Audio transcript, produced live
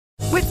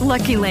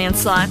Lucky Land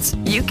Slots,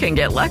 you can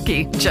get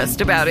lucky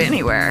just about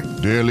anywhere.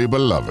 Dearly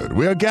beloved,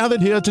 we are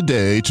gathered here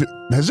today to...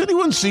 Has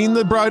anyone seen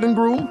the bride and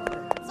groom?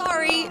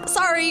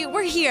 Sorry,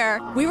 we're here.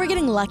 We were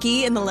getting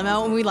lucky in the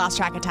limo and we lost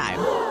track of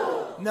time.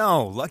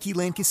 No, Lucky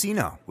Land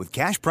Casino, with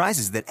cash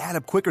prizes that add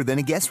up quicker than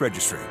a guest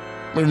registry.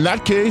 In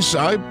that case,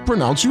 I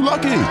pronounce you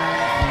lucky.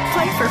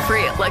 Play for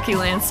free at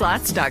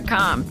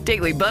LuckyLandSlots.com.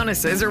 Daily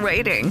bonuses are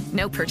waiting.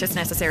 No purchase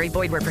necessary.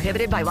 Void where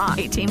prohibited by law.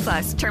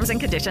 18+. Terms and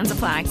conditions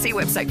apply. See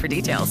website for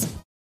details.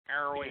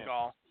 There we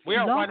go. We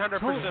are 100%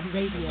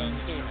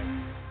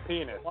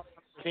 penis.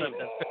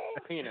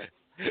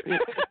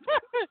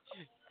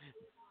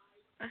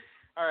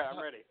 All right, I'm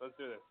ready. Let's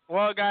do this.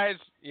 Well, guys,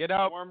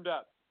 Warmed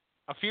up.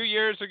 A few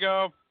years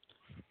ago,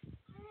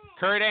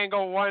 Kurt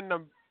Angle won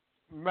the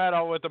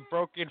medal with a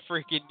broken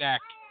freaking neck.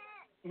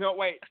 No,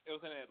 wait. It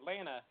was in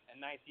Atlanta in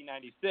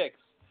 1996,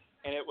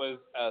 and it was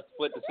a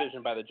split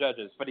decision by the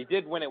judges. But he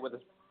did win it with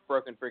a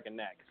broken freaking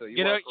neck. So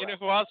you know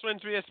who else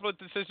wins via split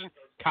decision?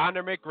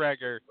 Conor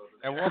McGregor,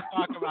 and we'll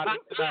talk about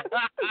it tonight.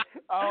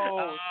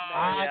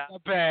 The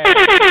Bay.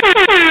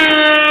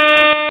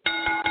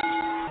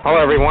 Hello,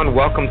 everyone.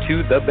 Welcome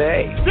to the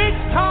Bay. This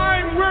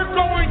time we're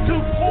going to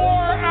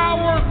pour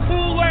our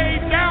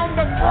Kool-Aid down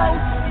the throat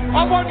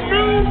of a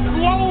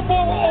new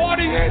global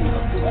audience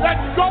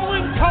that's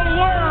going to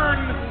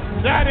learn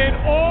that it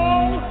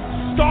all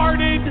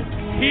started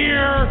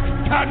here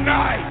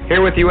tonight.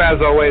 Here with you,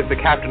 as always, the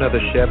captain of the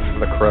ship,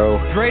 the Crow.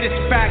 Greatest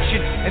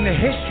faction in the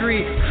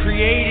history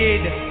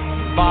created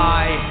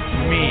by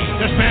me.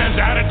 This man's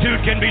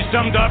attitude can be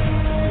summed up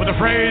with the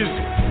phrase,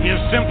 he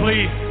is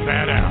simply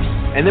badass.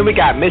 And then we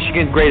got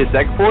Michigan's greatest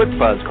export,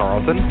 Buzz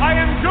Carlton. I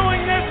am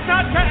doing this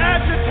not to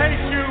agitate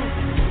you,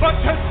 but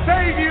to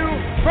save you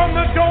from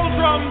the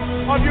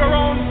doldrums of your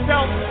own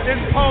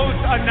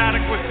self-imposed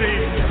inadequacy.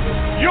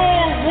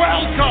 You're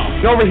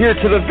welcome. And over here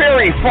to the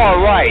very far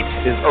right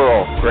is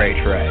Earl Grey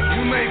Trey.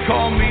 You may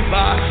call me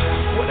by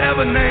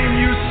whatever name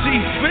you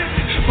see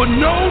fit, but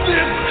know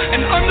this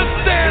and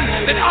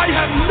understand that I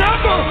have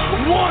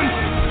never once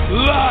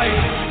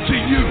lied to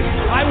you.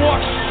 I walk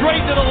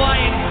straight to the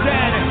lion's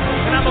den,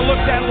 and I'm going to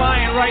look that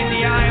lion right in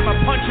the eye. I'm going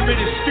to punch him in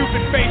his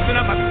stupid face, and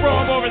I'm going to throw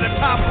him over the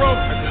top rope.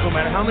 No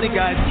matter how many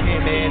guys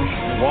came in,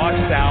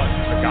 walked out,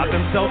 or got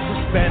themselves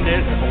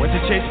suspended, or went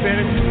to chase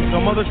fantasy in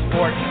some other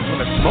sport,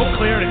 when the smoke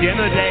cleared, at the end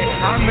of the day,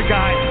 I'm the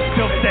guy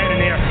still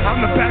standing here.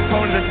 I'm the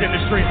backbone of this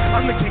industry.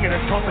 I'm the king of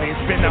this company.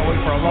 It's been that way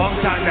for a long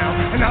time now,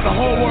 and now the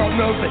whole world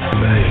knows it.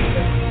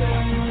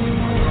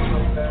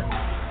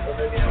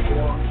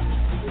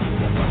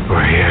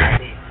 We're here.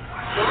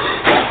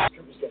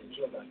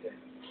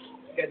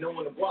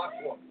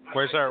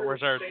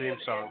 Where's our theme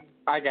song?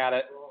 I got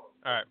it.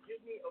 All right.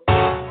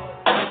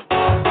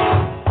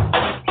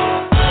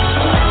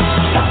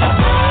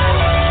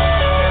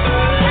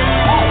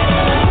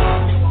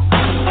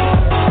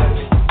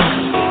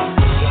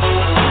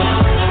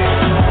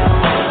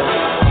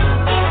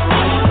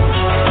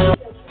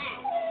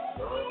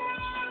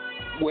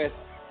 With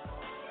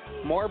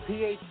more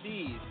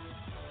PhDs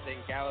than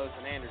Gallows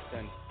and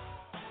Anderson,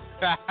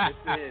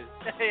 this is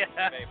the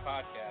Bay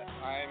Podcast.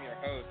 I am your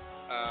host,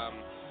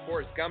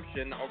 Forrest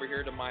Gumption. Over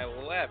here to my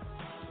left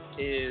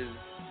is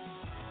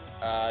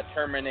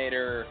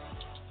Terminator.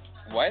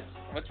 What?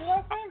 What's your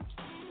last name?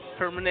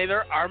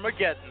 Terminator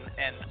Armageddon,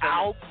 and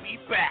I'll be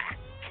back.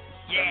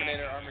 Yeah.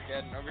 Terminator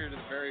Armageddon. Over here to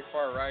the very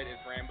far right is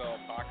Rambo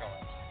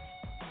Apocalypse.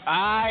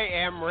 I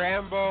am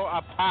Rambo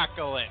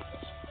Apocalypse.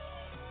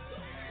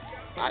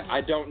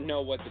 I don't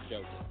know what the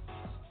joke is.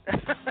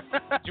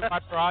 Did you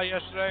watch Raw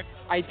yesterday?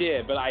 I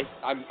did, but I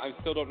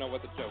still don't know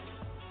what the joke is.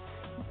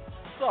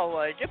 So,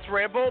 like, it's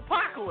Rambo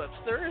Apocalypse.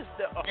 There is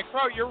no... Hey,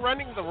 Crow, you're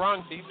running the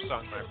wrong theme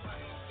song, my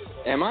friend.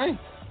 Am I?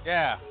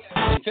 Yeah.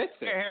 Fix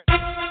it. Here.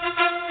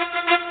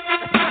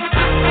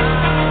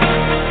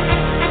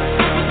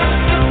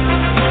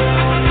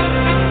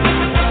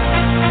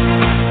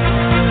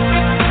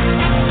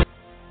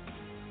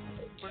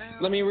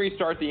 Let me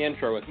restart the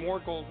intro. With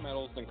more gold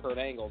medals than Kurt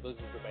Angle, this is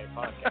the Bay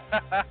Podcast.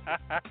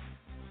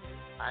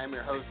 I am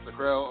your host, The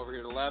Crow. Over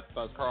here to the left,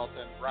 Buzz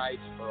Carlton. Right,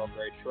 Earl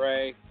Grey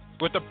Trey.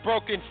 With a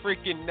broken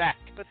freaking neck.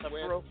 With a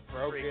broken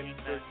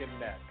freaking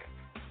neck.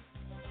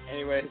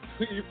 Anyways,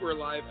 we're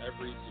live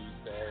every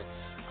Tuesday.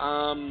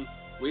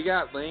 We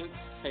got links.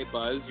 Hey,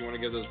 Buzz, you want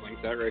to give those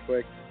links out right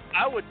quick?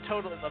 I would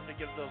totally love to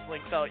give those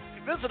links out. You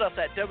can visit us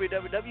at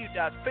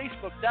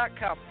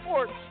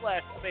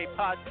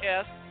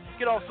www.facebook.com/TheBayPodcast. You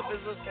can also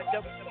visit us at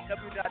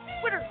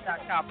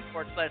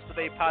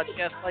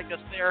www.twitter.com/TheBayPodcast. Like us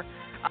there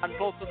on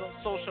both of those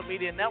social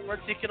media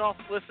networks. You can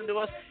also listen to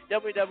us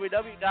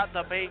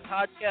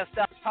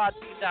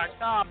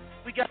www.TheBayPodcast.podbean.com.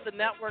 We got the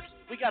networks,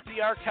 we got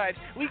the archives,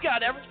 we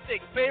got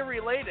everything Bay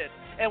related,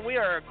 and we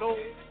are a gold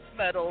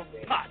medal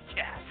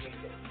podcast.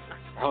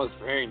 That was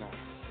very nice.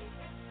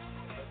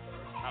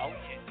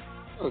 Okay.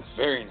 That was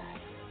very nice.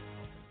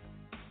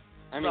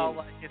 I mean, all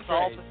business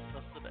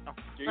today.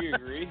 Do you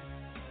agree?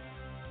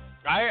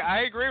 I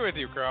agree with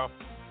you, Crow.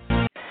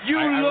 You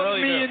look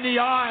really me do. in the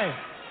eye,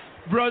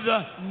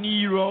 Brother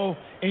Nero,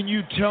 and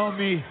you tell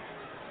me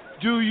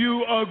Do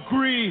you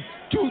agree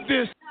to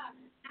this?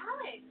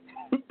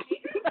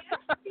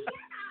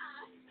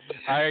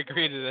 I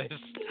agree to this.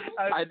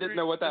 I didn't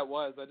know what that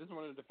was. I just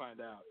wanted to find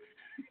out.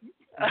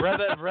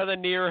 Brother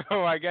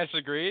Nero, I guess,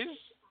 agrees?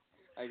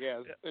 I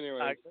guess. Anyway.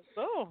 I guess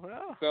so,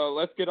 yeah. So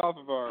let's get off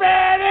of our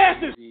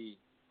Badasses!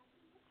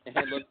 and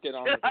let's get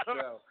on with the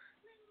show.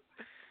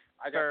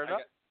 I got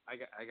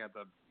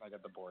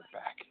the board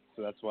back,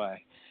 so that's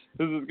why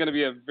this is going to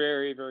be a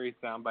very, very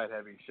soundbite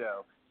heavy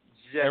show.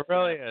 It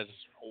really is.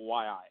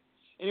 Why?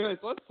 Anyways,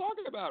 let's talk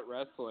about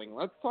wrestling.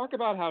 Let's talk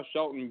about how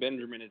Shelton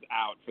Benjamin is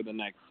out for the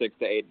next 6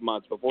 to 8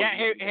 months before.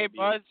 Yeah. Hey,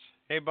 Buzz.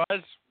 Hey,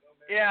 Buzz.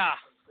 Yeah.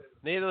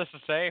 Needless to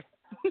say,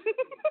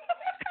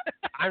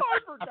 I'm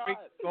forgot. big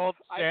gold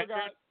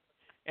standard,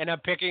 and I'm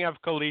picking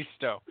up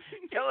Kalisto.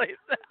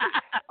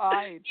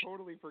 I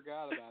totally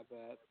forgot about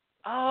that.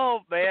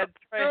 Oh, man.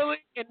 Early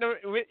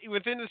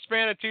within the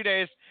span of 2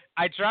 days,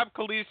 I dropped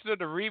Kalisto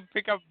to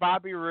pick up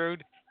Bobby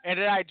Roode, and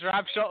then I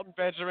dropped Shelton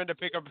Benjamin to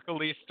pick up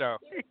Kalisto.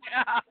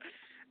 Yeah.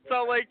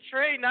 So, like,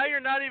 Trey, now you're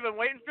not even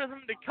waiting for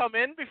them to come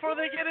in before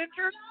they get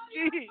injured?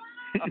 Jeez.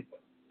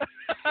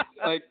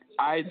 Like,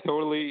 I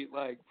totally,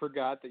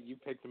 forgot that you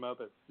picked him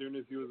up as soon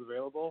as he was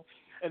available.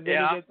 And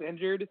then he gets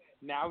injured.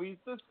 Now he's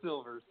the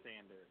silver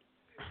standard.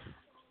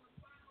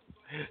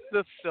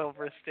 The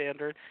silver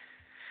standard.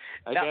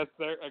 I guess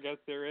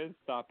there is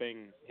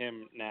stopping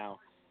him now.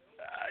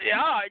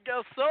 Yeah, I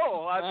guess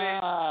so. I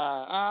mean,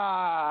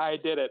 I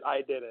did it.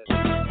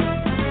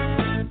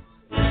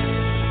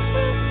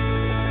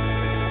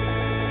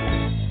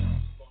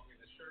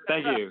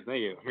 Thank you.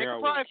 You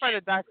can probably find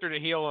a doctor to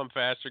heal him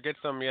faster. Get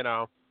some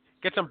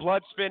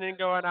blood spinning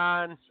going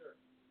on.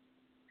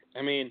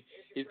 I mean,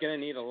 he's gonna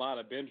need a lot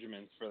of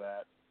Benjamins for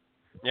that.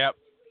 Yep.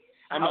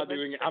 I'm not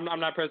doing it. I'm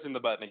not pressing the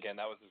button again.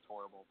 That was just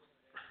horrible.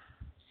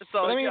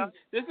 So but, I mean,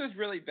 this is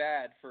really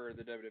bad for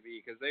the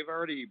WWE because they've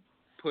already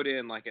put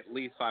in at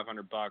least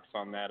 $500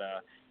 on that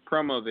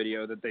promo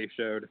video that they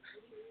showed.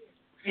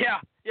 Yeah,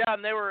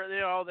 and they were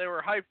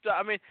hyped up.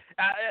 I mean,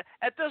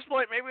 at this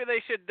point, maybe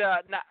they should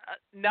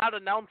not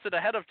announce it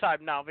ahead of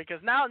time now,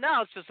 because now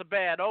it's just a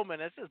bad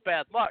omen. It's just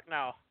bad luck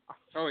now.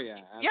 Oh yeah.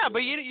 Absolutely. Yeah, but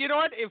you know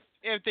what?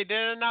 If they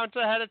didn't announce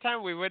it ahead of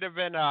time, we would have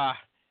been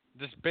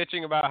just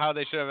bitching about how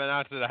they should have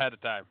announced it ahead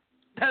of time.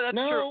 That's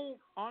no, true.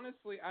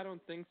 Honestly, I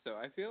don't think so.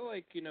 I feel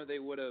like they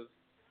would have.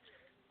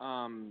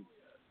 I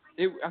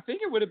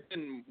think it would have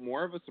been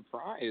more of a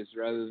surprise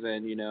rather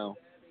than No.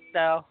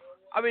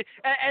 I mean,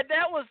 and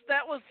that was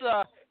the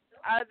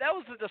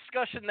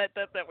discussion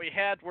that we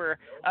had where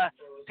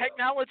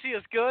technology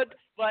is good,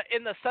 but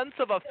in the sense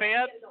of a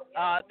fan,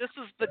 this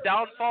is the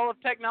downfall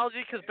of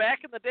technology. Because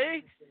back in the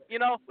day,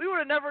 we would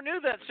have never knew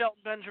that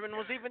Shelton Benjamin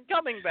was even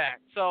coming back,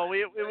 so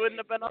we wouldn't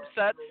have been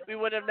upset. We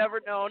would have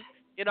never known,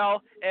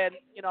 and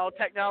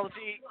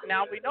technology,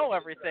 now we know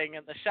everything,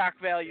 and the shock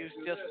value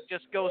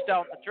just goes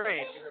down the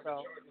drain.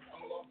 So.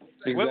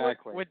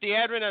 Exactly. With the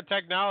advent of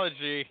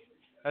technology,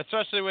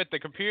 especially with the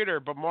computer,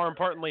 but more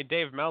importantly,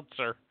 Dave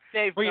Meltzer.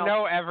 We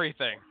know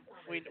everything.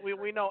 We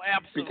know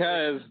absolutely.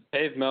 Because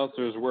Dave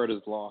Meltzer's word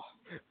is law.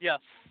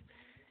 Yes.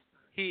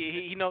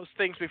 He knows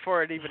things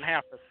before it even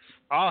happens.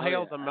 All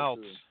hail the Meltz.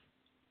 Absolutely.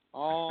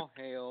 All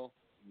hail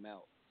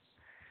Meltz.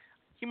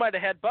 He might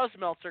have had Buzz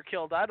Meltzer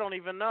killed. I don't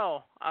even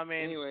know. I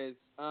mean. Anyways,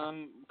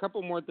 a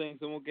couple more things,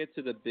 and we'll get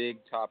to the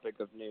big topic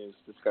of news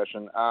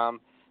discussion.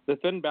 The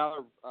Finn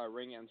Balor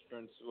ring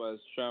entrance was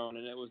shown,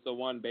 and it was the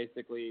one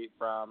basically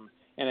from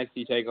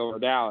NXT TakeOver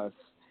Dallas.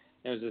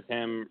 It was just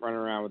him running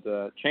around with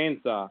a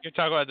chainsaw. You're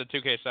talking about the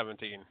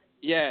 2K17.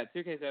 Yeah,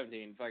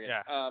 2K17. Fuck it.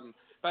 Yeah.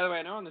 By the way,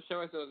 I know on the show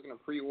I said I was going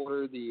to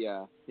pre-order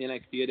the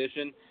NXT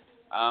edition.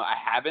 I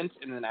haven't,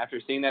 and then after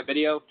seeing that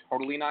video,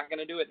 totally not going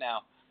to do it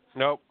now.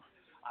 Nope.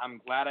 I'm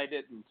glad I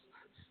didn't.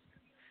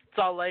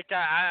 So,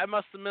 I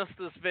must have missed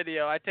this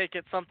video. I take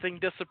it something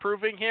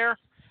disapproving here?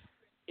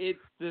 It's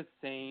the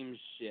same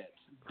shit.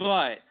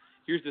 But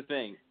here's the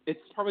thing. It's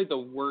probably the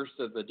worst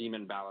of the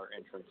Demon Balor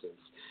entrances.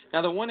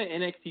 Now, the one at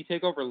NXT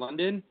TakeOver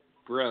London,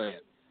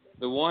 brilliant.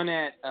 The one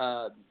at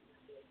NXT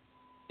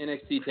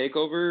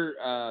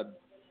TakeOver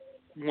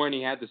when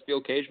he had the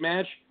steel cage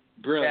match,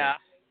 brilliant. Yeah.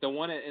 The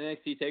one at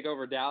NXT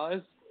TakeOver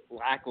Dallas,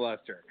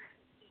 lackluster.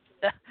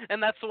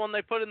 And that's the one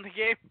they put in the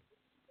game?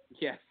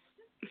 Yes.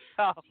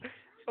 Oh,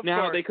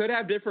 now, course. they could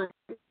have different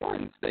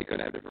ones.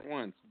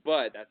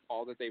 But that's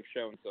all that they've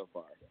shown so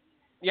far.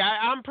 Yeah,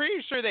 I'm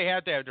pretty sure they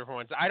have to have different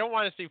ones. I don't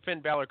want to see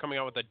Finn Balor coming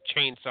out with a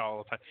chainsaw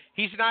all the time.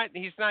 He's not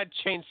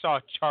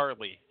Chainsaw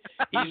Charlie.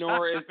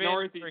 Nor is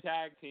he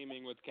tag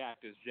teaming with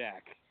Cactus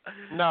Jack.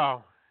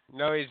 No,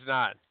 he's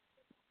not.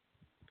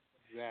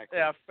 Exactly.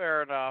 Yeah,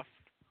 fair enough.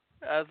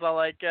 That's all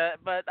I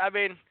get. But I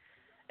mean,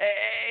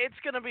 it's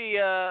gonna be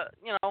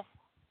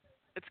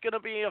it's gonna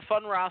be a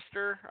fun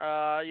roster.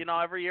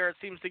 Every year it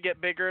seems to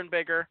get bigger and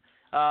bigger.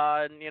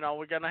 And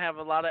we're gonna have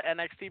a lot of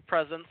NXT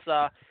presence.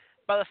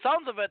 By the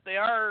sounds of it, they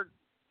are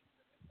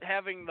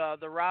having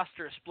the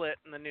roster split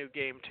in the new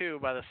game too,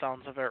 by the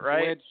sounds of it,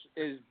 right? Which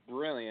is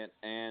brilliant,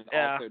 and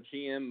also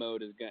GM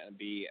mode is going to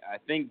be. I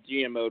think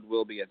GM mode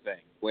will be a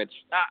thing. Which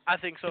I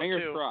think so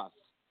fingers too. Crossed.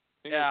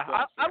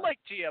 I like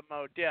GM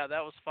mode. Yeah,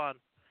 that was fun.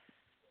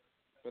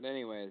 But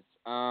anyways,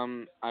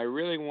 I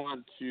really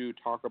want to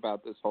talk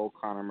about this whole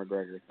Conor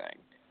McGregor thing.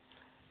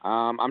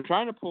 I'm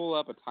trying to pull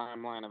up a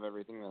timeline of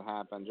everything that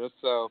happened, just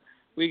so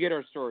we get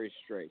our story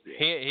straight here.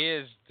 He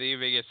is the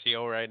biggest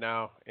heel right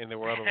now in the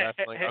world of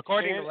wrestling,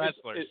 according to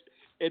wrestlers.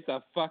 It's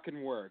a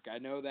fucking work. I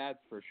know that's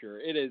for sure.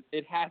 It is.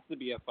 It has to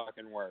be a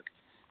fucking work.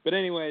 But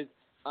anyways,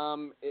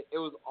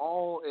 it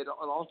all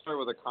started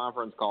with a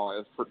conference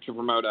call to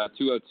promote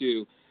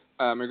 202.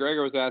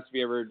 McGregor was asked if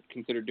he ever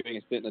considered doing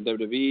a stint in the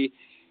WWE.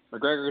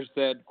 McGregor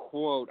said,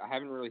 quote, "I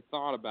haven't really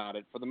thought about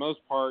it. For the most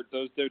part,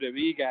 those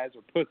WWE guys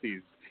are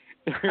pussies.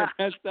 They're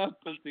messed up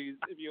pussies,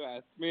 if you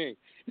ask me."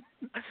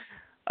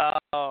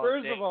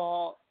 First of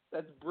all,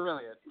 that's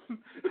brilliant.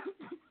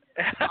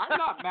 I'm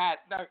not mad.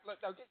 No,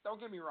 don't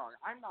get me wrong.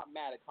 I'm not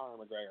mad at Conor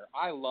McGregor.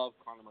 I love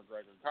Conor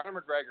McGregor. Conor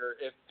McGregor,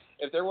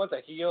 if there was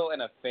a heel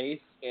and a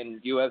face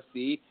in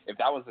UFC, if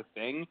that was a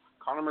thing,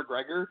 Conor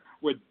McGregor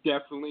would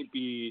definitely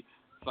be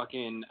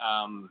fucking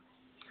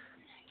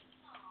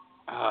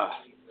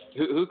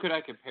who could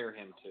I compare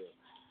him to?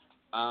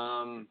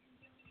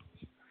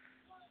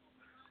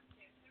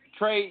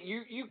 Trey,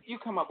 you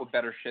come up with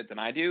better shit than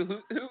I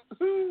do.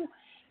 Who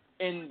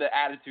in the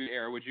Attitude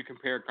Era would you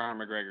compare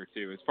Conor McGregor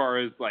to as far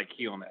as like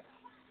heelness?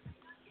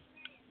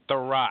 The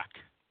Rock.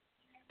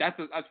 That's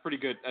pretty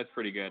good. That's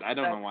pretty good. I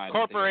don't know why.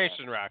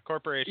 Corporation Rock.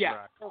 Corporation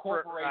Rock.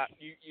 Corporation.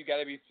 You got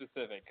to be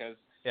specific because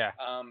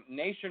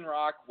Nation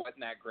Rock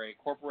wasn't that great.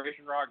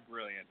 Corporation Rock,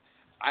 brilliant.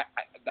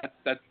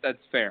 That's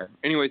fair.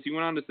 Anyways, he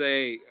went on to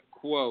say,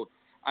 quote,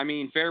 "I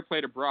mean, fair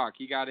play to Brock.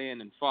 He got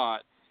in and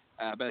fought.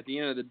 But at the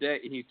end of the day,"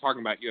 he's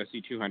talking about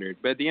UFC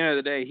 200, "but at the end of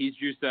the day, he's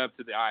juiced up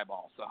to the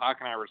eyeball. So how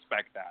can I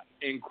respect that?"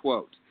 End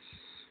quote.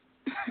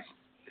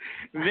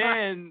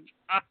 Then,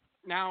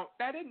 now,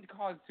 that didn't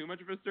cause too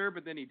much of a stir,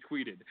 but then he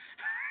tweeted.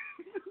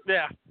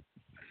 Yeah.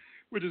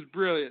 Which is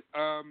brilliant.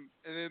 And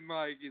then,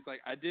 like, he's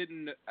like, I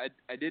didn't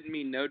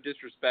mean no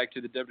disrespect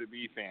to the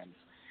WWE fans.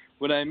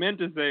 What I meant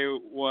to say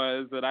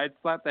was that I'd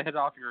slap the head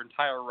off your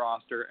entire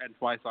roster and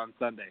twice on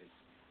Sundays.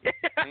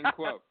 End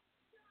quote.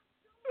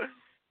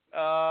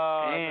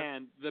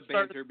 And the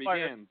banter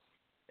begins.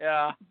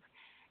 Yeah.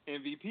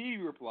 MVP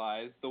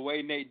replies, "The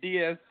way Nate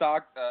Diaz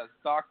stalked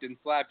and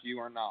slapped you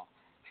or not."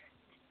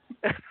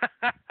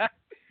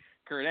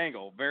 Kurt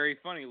Angle, "Very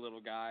funny little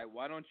guy.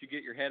 Why don't you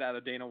get your head out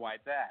of Dana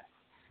White's ass?"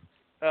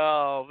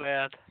 Oh,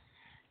 man.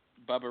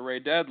 Bubba Ray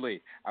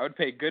Dudley, "I would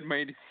pay good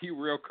money to see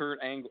real Kurt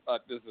Angle."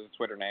 This is his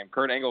Twitter name.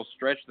 "Kurt Angle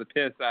stretch the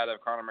piss out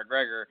of Conor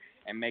McGregor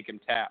and make him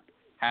tap.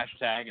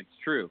 Hashtag it's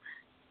true."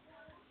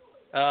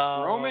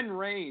 Roman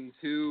Reigns,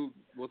 who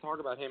we'll talk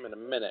about him in a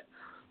minute.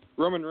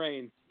 Roman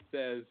Reigns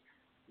says,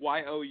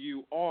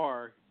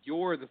 "YOUR,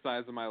 you're the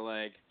size of my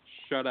leg.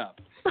 Shut up."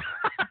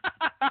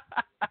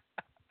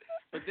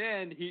 But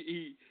then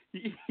he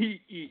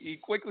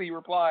quickly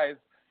replies,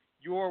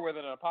 "You're with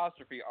an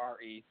apostrophe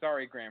RE.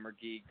 Sorry, grammar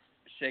geeks.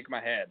 Shake my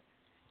head."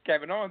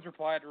 Kevin Owens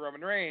replied to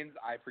Roman Reigns,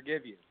 "I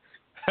forgive you."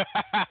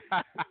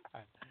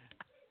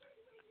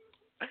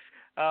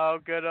 Oh,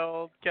 good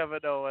old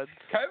Kevin Owens.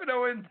 Kevin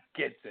Owens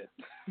gets it.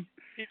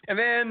 And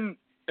then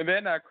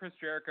Chris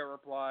Jericho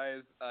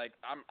replies, like,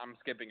 I'm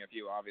skipping a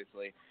few,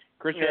 obviously.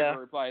 Chris Jericho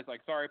replies,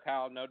 like, "Sorry,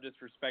 pal, no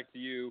disrespect to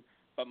you,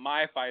 but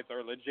my fights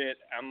are legit,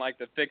 unlike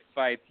the fixed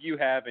fights you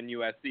have in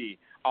UFC.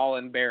 I'll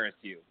embarrass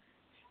you."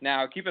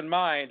 Now, keep in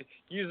mind,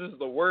 he uses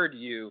the word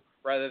 "you"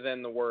 rather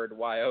than the word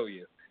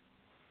 "YOU."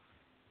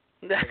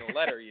 The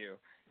letter U.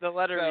 The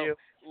letter U.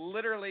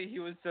 Literally, he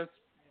was just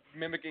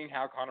mimicking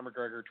how Conor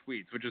McGregor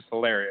tweets, which is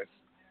hilarious.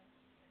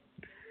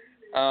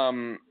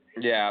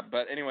 Yeah,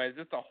 but anyways,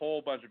 just a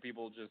whole bunch of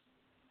people just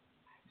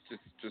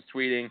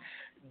tweeting.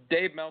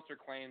 Dave Meltzer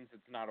claims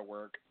it's not a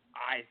work.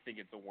 I think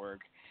it's a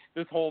work.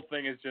 This whole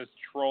thing is just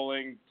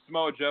trolling.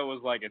 Samoa Joe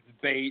was like, it's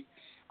bait.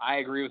 I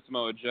agree with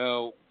Samoa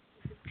Joe.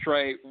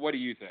 Trey, what do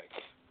you think?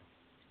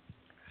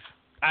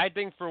 I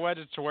think for what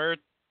it's worth,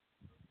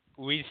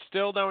 we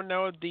still don't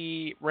know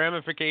the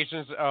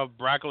ramifications of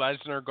Brock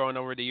Lesnar going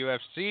over to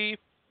UFC.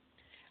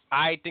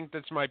 I think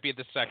this might be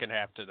the second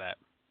half to that.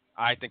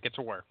 I think it's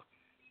a work.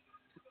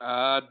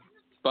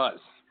 Buzz.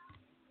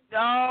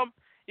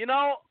 You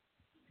know,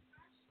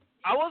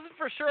 I wasn't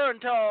for sure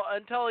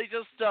until he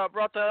just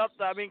brought that up.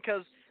 I mean,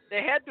 because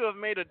they had to have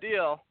made a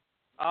deal.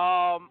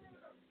 I'll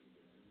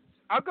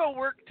go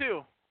work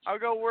too.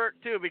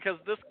 Because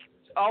this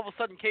all of a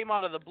sudden came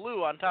out of the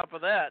blue on top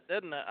of that,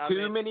 didn't it?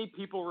 Too many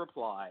people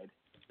replied.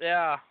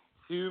 Yeah.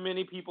 Too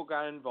many people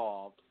got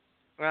involved.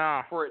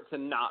 Yeah. For it to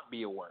not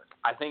be a work.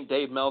 I think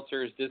Dave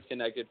Meltzer is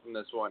disconnected from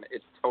this one.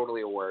 It's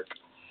totally a work.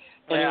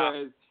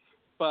 Anyways,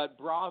 but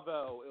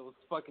bravo. It was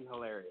fucking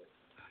hilarious.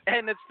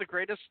 And it's the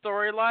greatest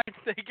storyline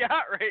they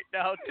got right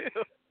now,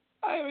 too.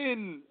 I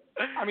mean,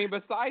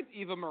 besides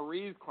Eva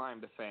Marie's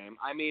climb to fame,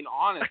 I mean,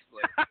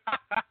 honestly.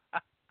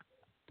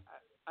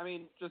 I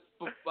mean, just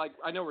like,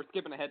 I know we're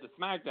skipping ahead to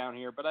SmackDown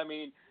here, but I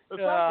mean, the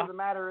fact of the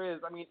matter is,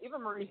 I mean, Eva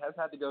Marie has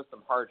had to go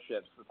some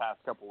hardships the past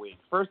couple weeks.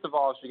 First of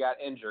all, she got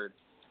injured,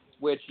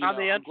 which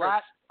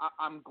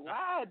I'm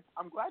glad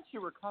she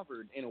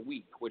recovered in a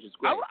week, which is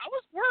great. I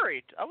was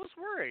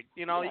worried.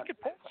 You know, you could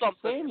pull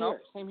something.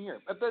 Same here.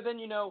 But then,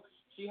 you know,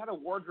 she had a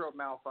wardrobe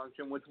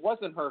malfunction, which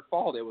wasn't her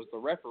fault. It was the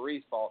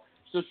referee's fault.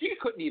 So she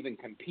couldn't even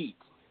compete.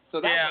 So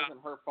that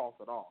wasn't her fault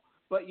at all.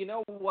 But you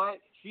know what?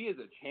 She is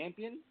a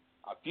champion,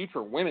 a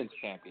future women's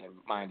champion,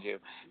 mind you,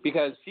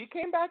 because she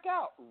came back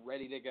out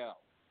ready to go.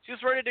 She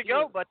was ready to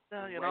go, but,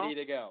 you know. Ready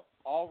to go.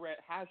 All red,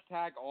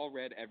 hashtag all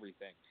red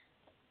everything.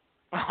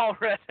 All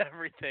red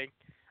everything.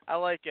 I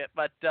like it.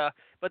 But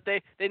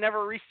they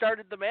never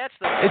restarted the match,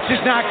 though. It's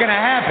just not going to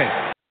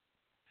happen.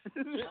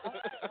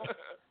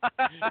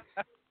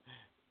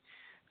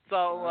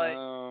 So, like,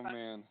 oh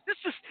man,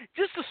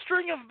 just a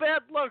string of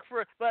bad luck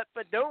for. But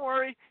don't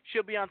worry,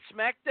 she'll be on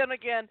SmackDown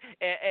again,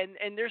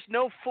 and there's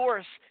no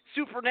force,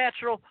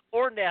 supernatural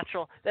or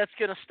natural, that's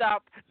gonna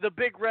stop the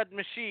Big Red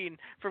Machine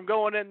from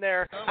going in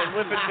there and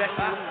whipping Becky.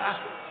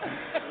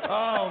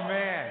 Oh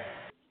man.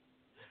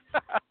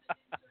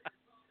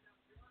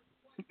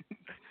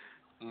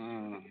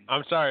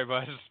 I'm sorry,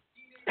 Buzz.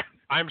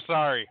 I'm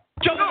sorry.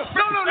 No,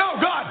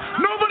 God!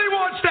 Nobody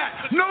wants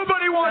that.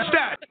 Nobody wants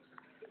that.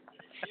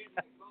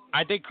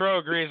 I think Crow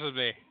agrees with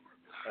me.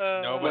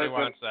 Nobody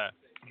wants that.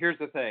 Here's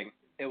the thing.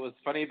 It was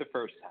funny the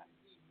first time.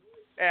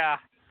 Yeah.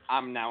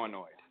 I'm now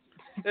annoyed.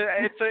 And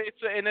the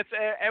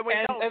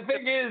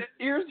thing is,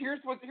 here's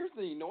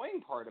the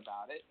annoying part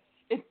about it.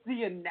 It's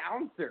the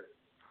announcer.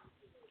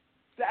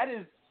 That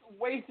is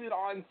wasted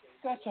on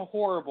such a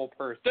horrible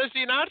person. Does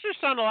the announcer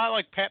sound a lot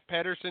like Pat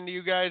Patterson to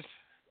you guys?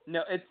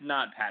 No, it's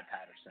not Pat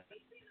Patterson.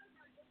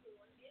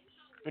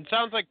 It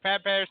sounds like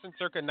Pat Patterson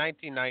circa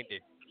 1990.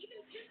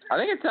 I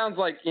think it sounds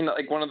like, you know,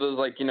 like one of those,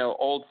 like, you know,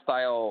 old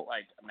style,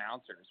 like,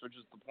 announcers, which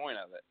is the point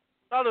of it.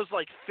 I thought it was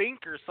like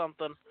Fink or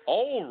something.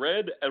 All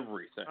red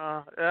everything.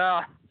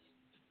 Yeah.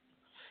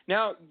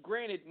 Now,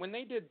 granted, when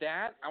they did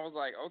that, I was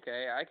like,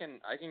 okay, I can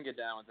get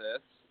down with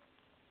this.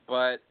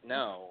 But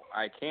no,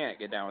 I can't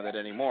get down with it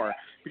anymore.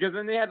 Because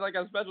then they had like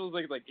a special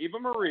thing like Eva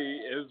Marie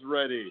is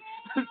ready.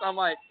 So I'm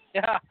like,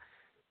 yeah.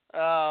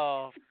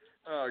 Oh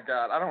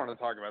God, I don't want to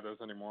talk about this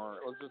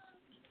anymore. Let's just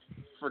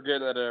forget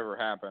that it ever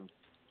happened.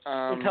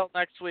 Until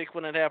next week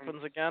when it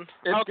happens again.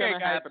 It's okay,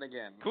 gonna guys, happen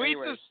again. Can we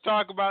just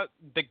talk about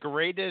the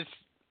greatest?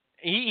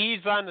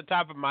 He's on the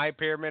top of my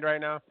pyramid right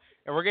now,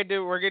 and we're gonna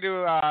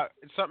do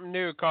something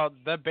new called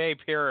the Bay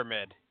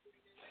Pyramid.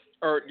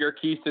 Or your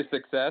keys to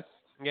success.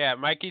 Yeah,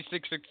 my keys to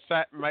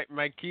success.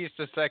 My keys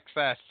to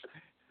success.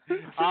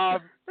 So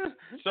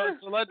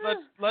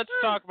let's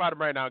talk about him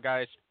right now,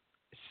 guys.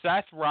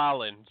 Seth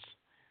Rollins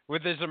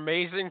with his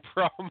amazing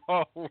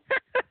promo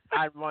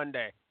on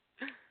Monday.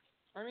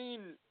 I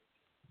mean,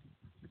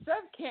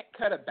 Seth can't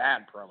cut a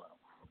bad promo.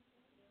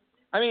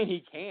 I mean,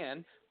 he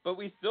can, but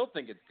we still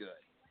think it's good.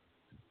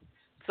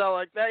 So,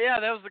 like that, yeah,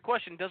 that was the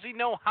question. Does he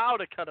know how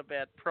to cut a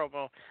bad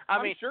promo?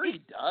 I'm sure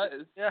he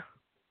does. Yeah.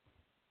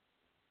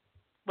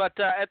 But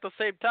at the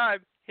same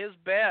time, his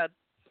bad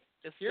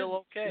is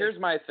still okay. Here's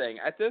my thing.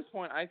 At this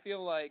point, I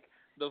feel like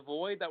the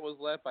void that was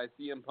left by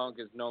CM Punk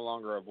is no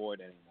longer a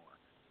void anymore.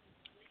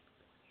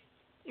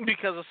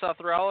 Because of Seth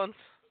Rollins?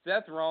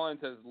 Seth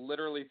Rollins has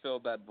literally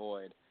filled that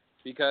void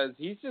because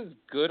he's just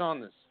good on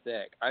the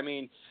stick. I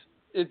mean,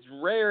 it's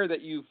rare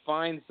that you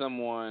find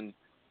someone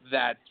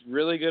that's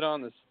really good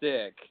on the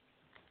stick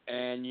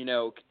and, you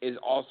know, is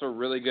also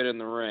really good in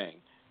the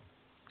ring.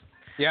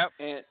 Yep.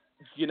 And,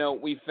 you know,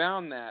 we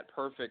found that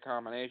perfect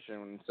combination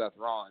in Seth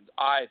Rollins,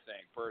 I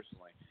think,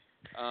 personally.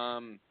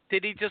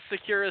 Did he just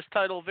secure his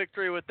title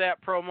victory with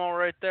that promo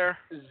right there?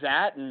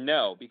 That,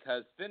 no,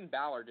 because Finn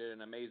Balor did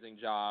an amazing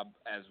job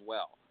as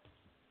well.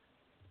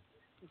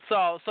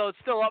 So it's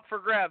still up for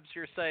grabs,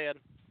 you're saying?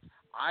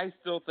 I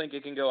still think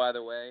it can go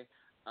either way.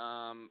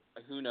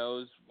 Who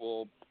knows?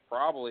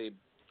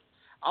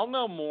 I'll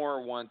know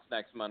more once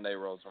next Monday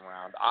rolls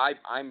around.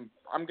 I'm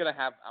gonna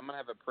have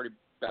a pretty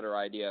better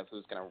idea of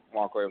who's gonna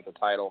walk away with the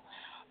title.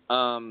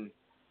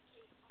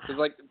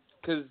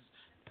 Because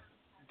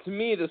to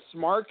me, the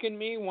smart in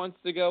me wants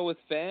to go with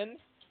Finn,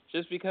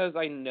 just because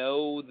I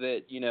know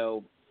that, you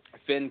know,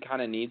 Finn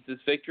kind of needs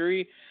this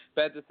victory,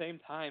 but at the same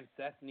time,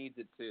 Seth needs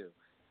it too.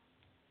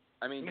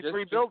 I mean, it's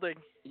rebuilding.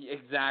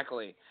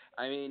 Exactly.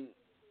 I mean,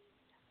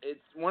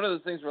 it's one of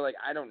those things where, like,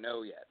 I don't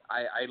know yet.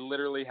 I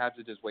literally have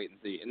to just wait and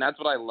see. And that's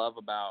what I love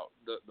about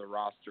the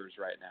rosters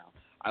right now.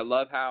 I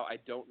love how I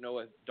don't know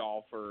if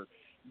Dolph or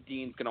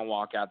Dean's going to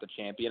walk out the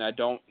champion. I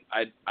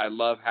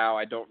love how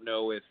I don't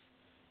know if,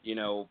 you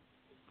know,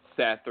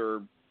 Seth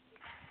or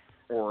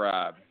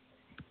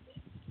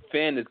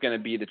Finn is going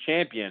to be the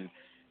champion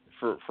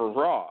for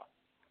Raw.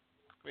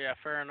 Yeah,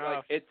 fair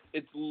enough. Like,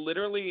 it's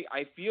literally,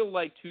 I feel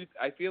like the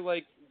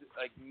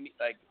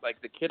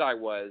kid I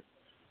was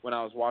when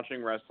I was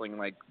watching wrestling,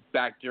 like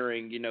back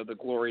during, you know, the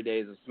glory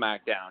days of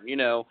SmackDown, you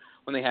know,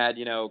 when they had,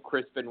 you know,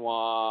 Chris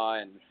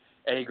Benoit and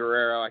Eddie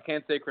Guerrero. I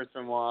can't say Chris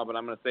Benoit, but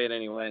I'm going to say it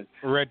anyways.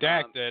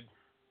 Redacted.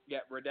 Yeah,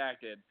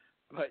 redacted.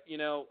 But it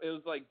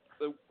was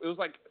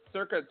like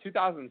circa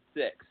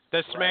 2006.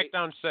 The right?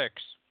 SmackDown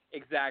 6.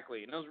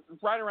 Exactly, and it was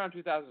right around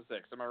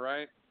 2006. Am I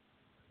right?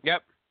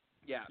 Yep.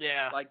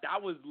 Yeah. Like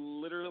that was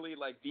literally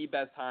like the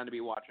best time to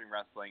be watching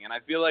wrestling, and I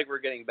feel like we're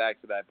getting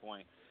back to that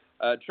point.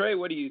 Trey,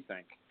 what do you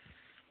think?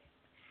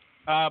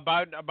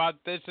 About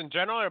this in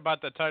general, or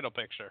about the title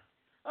picture?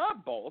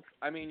 Both.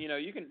 I mean,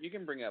 you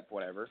can bring up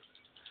whatever,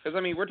 because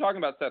I mean we're talking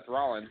about Seth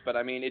Rollins, but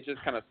I mean it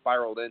just kind of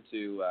spiraled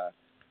into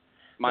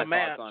my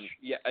thoughts on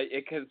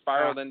it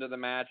spiraled into the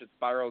match. It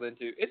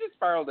just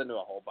spiraled into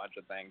a whole bunch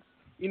of things.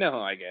 You know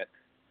how I get.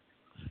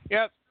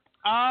 Yep.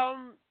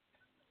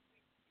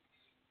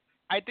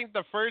 I think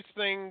the first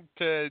thing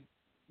that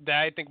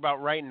I think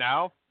about right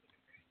now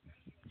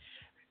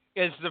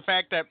is the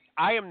fact that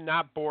I am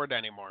not bored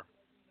anymore.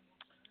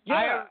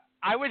 Yeah.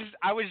 I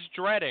was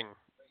dreading.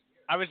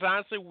 I was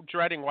honestly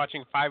dreading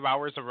watching 5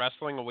 hours of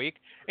wrestling a week.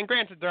 And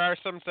granted, there are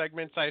some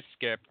segments I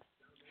skipped.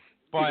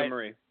 But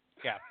Marie.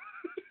 Yeah.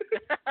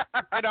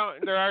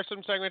 There are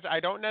some segments I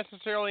don't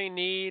necessarily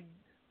need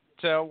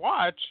to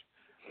watch.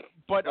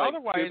 But like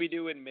otherwise,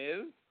 Scooby-Doo and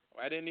Miz?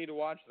 I didn't need to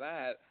watch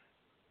that.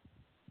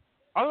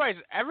 Otherwise,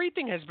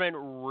 everything has been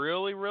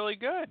really, really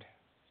good.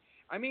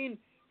 I mean,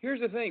 here's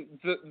the thing: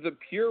 the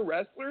pure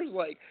wrestlers,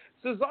 like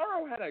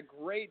Cesaro, had a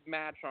great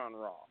match on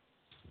Raw.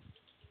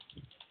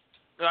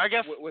 I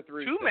guess with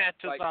Rusev. 2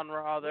 matches on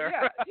Raw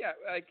there. Yeah.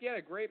 Like he had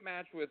a great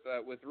match with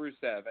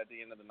Rusev at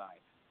the end of the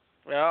night.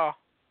 Yeah.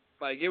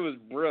 Like it was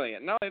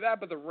brilliant. Not only that,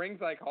 but the ring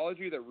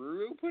psychology that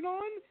Ruru put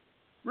on.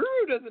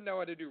 Ruru doesn't know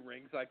how to do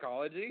ring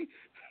psychology.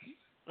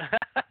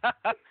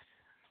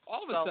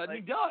 All of a sudden,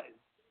 he does.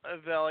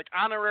 The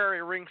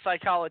honorary ring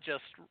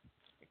psychologist.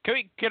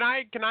 Can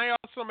I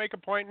also make a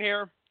point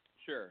here?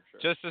 Sure.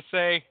 Just to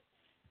say,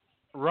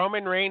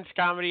 Roman Reigns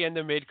comedy in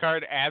the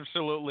mid-card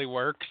absolutely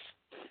works.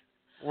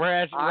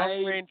 Whereas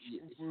Roman Reigns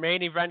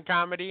main event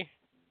comedy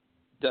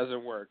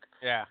doesn't work.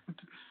 Yeah.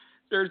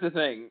 There's the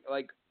thing.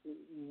 Like,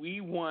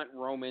 we want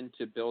Roman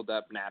to build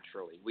up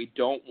naturally. We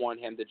don't want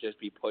him to just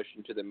be pushed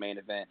into the main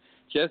event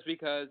just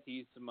because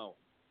he's Samoan.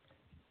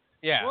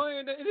 Yeah. Well,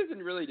 it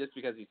isn't really just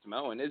because he's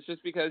Samoan. It's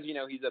just because,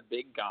 he's a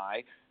big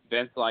guy.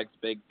 Vince likes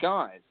big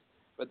guys.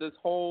 But this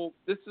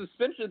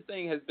suspension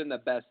thing has been the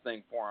best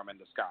thing for him in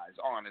disguise,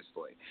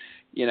 honestly.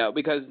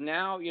 Because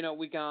now,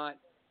 we got,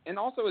 and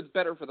also it's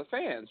better for the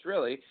fans,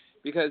 really,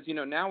 because,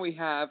 now we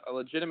have a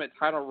legitimate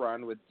title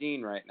run with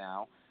Dean right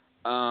now.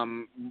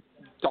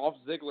 Dolph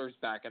Ziggler's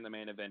back in the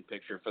main event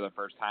picture for the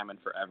first time in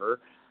forever.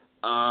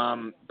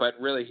 But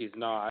really he's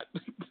not.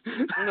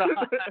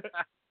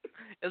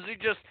 Is he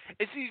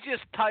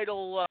just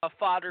title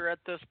fodder at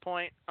this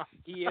point?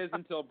 He is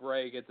until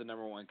Bray gets a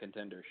number 1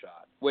 contender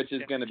shot, which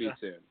is going to be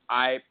soon.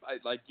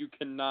 You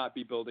cannot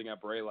be building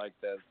up Bray like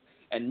this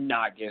and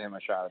not get him a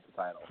shot at the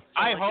title.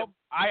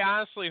 I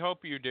honestly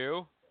hope you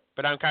do,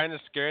 but I'm kind of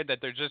scared that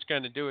they're just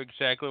going to do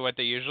exactly what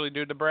they usually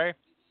do to Bray.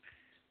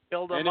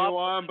 Build him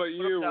Anyone up, but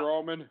you,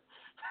 Roman.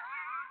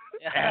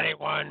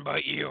 Anyone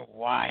but you,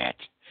 Wyatt.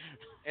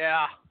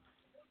 Yeah.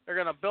 They're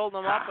going to build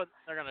him up and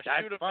they're going to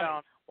shoot him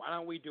down. Why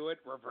don't we do it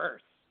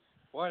reverse?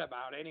 What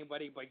about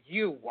anybody but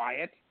you,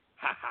 Wyatt?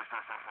 Ha ha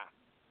ha ha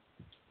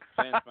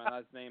ha. Vince, my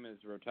last name is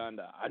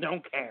Rotunda. I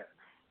don't care.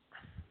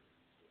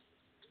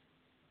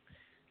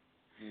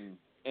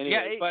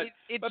 Anyway,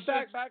 but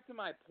back to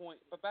my point.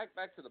 But back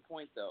to the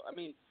point though. I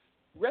mean,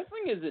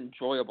 wrestling is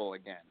enjoyable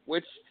again,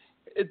 which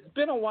it's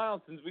been a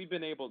while since we've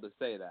been able to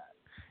say that.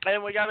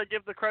 And we got to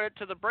give the credit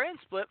to the brand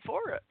split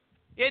for it.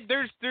 Yeah,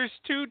 there's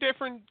 2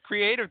 different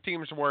creative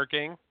teams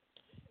working.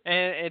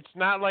 And it's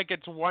not like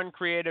it's one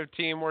creative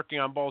team working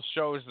on both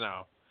shows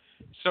now.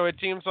 So it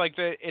seems like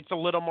it's a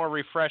little more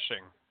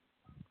refreshing.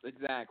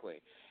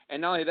 Exactly.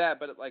 And not only that,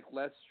 but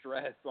less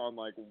stress on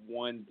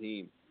one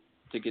team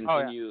to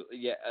continue. Oh,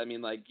 yeah. I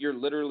mean, you're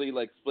literally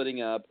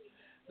splitting up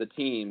the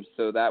teams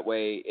so that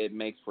way it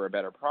makes for a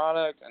better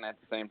product and at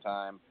the same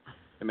time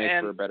it makes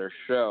for a better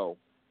show.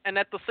 And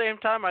at the same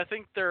time, I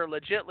think they're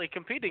legitimately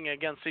competing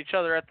against each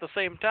other at the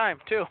same time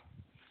too.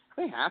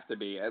 They have to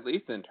be, at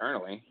least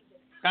internally.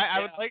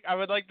 I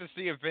would like to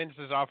see if Vince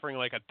is offering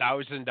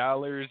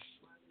 $1,000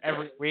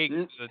 every week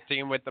to the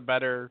team with the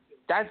better.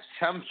 That's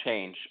chump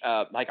change.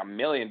 $1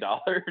 million.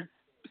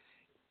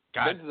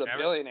 Vince is a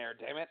billionaire.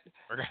 Damn it.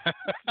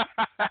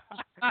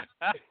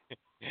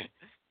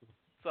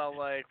 So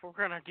we're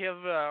gonna give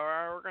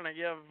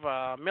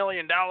 $1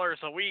 million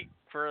a week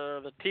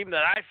for the team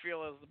that I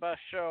feel is the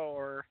best show,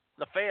 or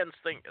the fans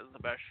think is the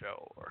best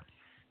show, or.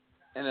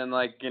 And then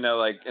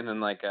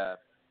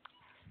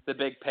the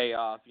big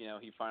payoff,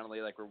 he finally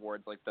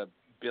rewards the $1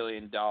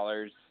 billion,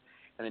 and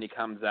then he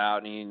comes out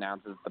and he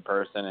announces the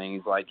person, and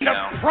he's like, the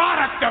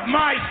product of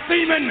my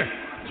semen,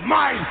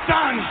 my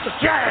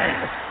son's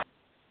game.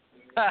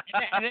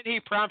 And then he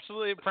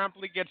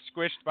promptly gets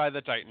squished by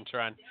the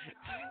Titantron.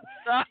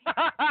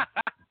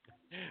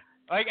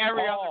 Like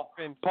every other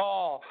spin.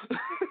 Paul.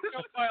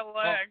 My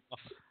legs.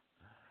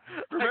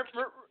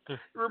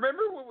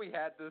 Remember when we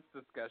had this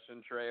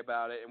discussion, Trey,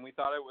 about it, and we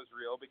thought it was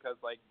real because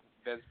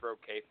Vince broke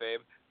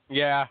kayfabe?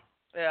 Yeah.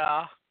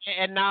 Yeah.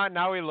 And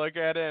now we look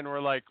at it and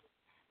we're like,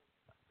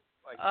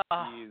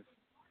 geez.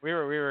 We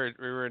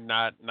were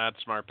not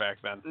smart back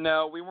then.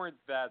 No, we weren't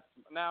that.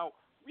 Now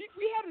we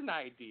had an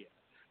idea,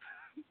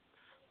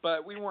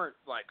 but we weren't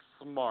like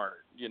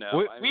smart, you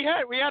know. We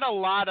had a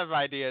lot of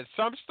ideas.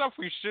 Some stuff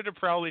we should have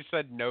probably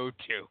said no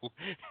to.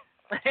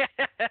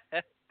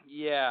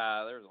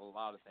 Yeah, there's a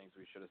lot of things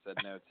we should have said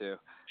no to.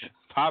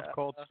 Pop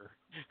culture.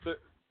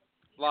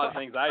 A lot of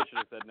things I should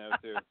have said no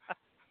to.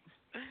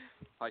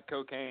 Like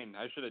cocaine.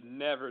 I should have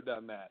never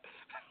done that.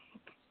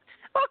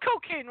 Well,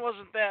 cocaine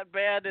wasn't that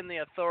bad in the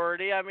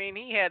Authority. I mean,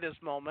 he had his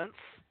moments.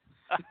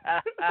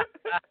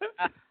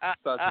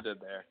 Thought you did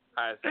there.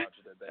 I thought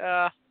you did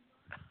there.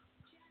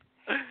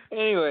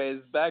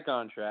 Anyways, back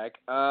on track.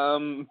 But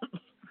I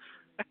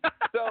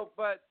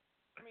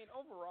mean,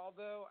 overall,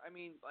 though, I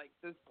mean, like,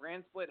 this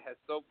brand split has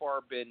so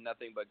far been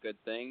nothing but good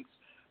things.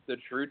 The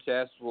true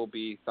test will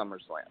be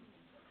SummerSlam.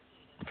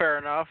 Fair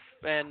enough,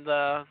 and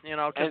you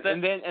know,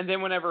 and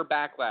then whenever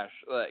Backlash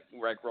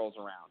like rolls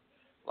around,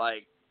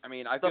 like, I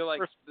mean, I feel like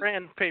the first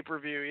brand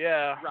pay-per-view,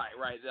 yeah.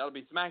 Right. That'll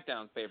be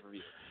SmackDown's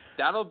pay-per-view.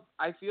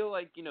 I feel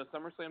like, you know,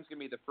 SummerSlam's gonna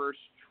be the first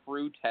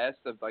true test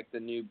of like the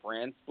new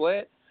brand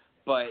split,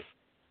 but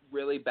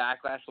really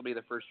Backlash will be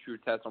the first true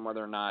test on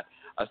whether or not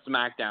a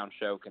SmackDown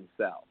show can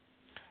sell.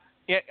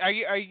 Yeah, are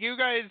you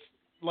guys,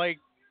 like,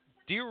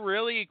 do you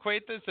really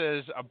equate this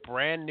as a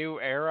brand new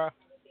era?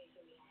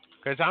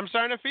 Because I'm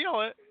starting to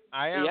feel it.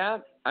 I am. Yeah,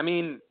 I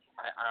mean,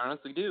 I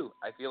honestly do.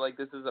 I feel like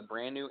this is a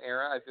brand new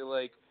era. I feel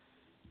like,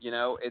 you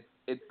know,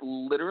 it's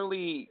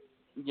literally,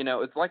 you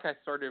know, it's like I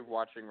started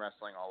watching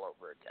wrestling all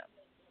over again.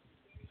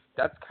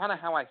 That's kind of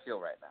how I feel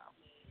right now.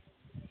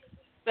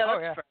 Yeah,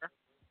 that's fair.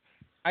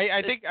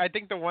 I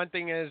think the one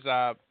thing is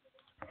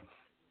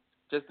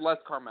just less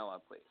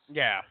Carmella, please.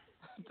 Yeah.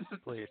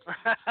 Please.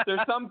 There's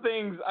some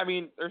things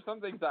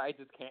that I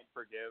just can't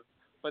forgive,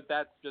 but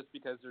that's just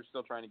because they're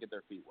still trying to get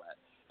their feet wet.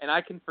 And I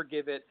can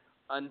forgive it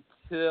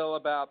until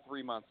about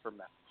 3 months from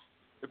now.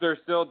 If they're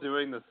still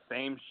doing the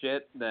same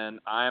shit, then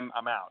I'm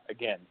out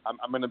again. I'm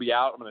going to be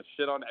out. I'm going to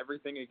shit on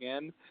everything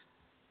again.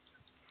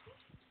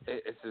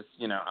 It's just,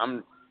 you know, I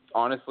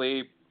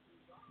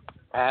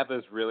have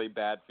this really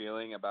bad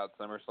feeling about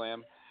SummerSlam.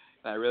 And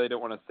I really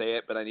don't want to say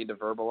it, but I need to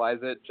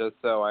verbalize it just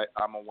so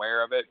I'm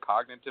aware of it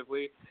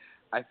cognitively.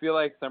 I feel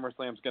like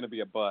SummerSlam's going to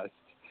be a bust.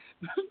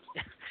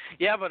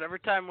 Yeah, but every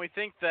time we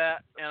think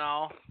that, you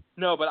know.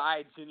 No, but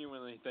I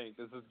genuinely think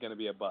this is going to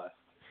be a bust.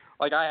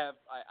 Like, I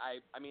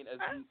mean,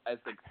 as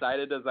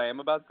excited as I am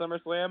about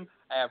SummerSlam,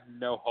 I have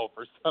no hope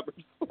for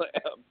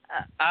SummerSlam.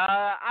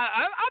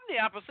 I'm the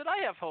opposite.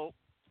 I have hope.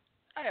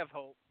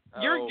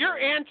 You're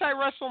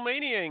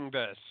anti-WrestleManiaing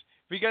this,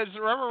 because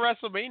remember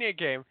WrestleMania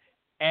came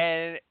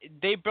and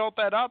they built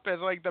that up as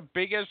like the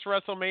biggest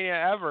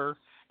WrestleMania ever.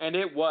 And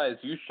it was.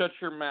 You shut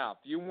your mouth.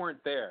 You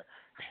weren't there.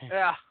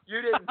 Yeah.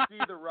 You didn't see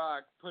The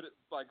Rock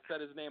set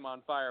his name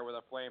on fire with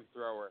a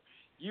flamethrower.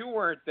 You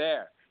weren't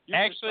there. You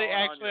actually,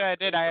 I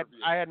did. I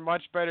had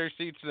much better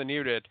seats than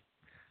you did.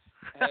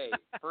 Hey,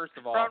 first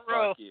of all, Front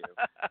row. fuck you.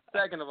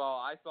 Second of all,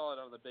 I saw it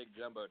on the big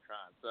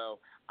jumbotron, so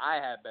I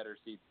had better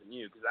seats than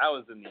you because I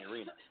was in the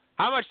arena.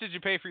 How much did you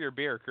pay for your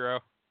beer,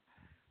 Kuro?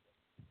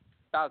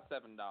 About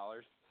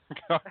 $7.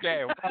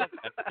 Okay, well,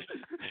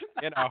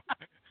 you know.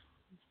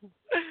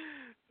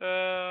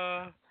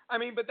 I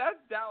mean, but that's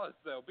Dallas,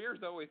 though. Beer's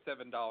always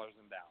 $7 in Dallas.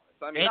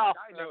 I mean, I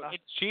know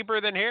it's cheaper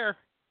than here.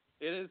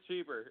 It is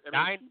cheaper.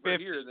 I mean, cheaper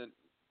here than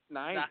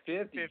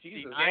 $9.50.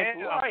 Jesus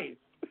Christ.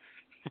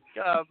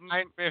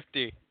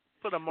 $9.50.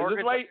 Put a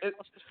mortgage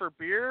for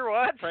beer?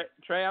 What?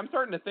 Trey, I'm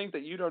starting to think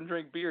that you don't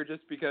drink beer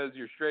just because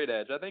you're straight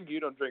edge. I think you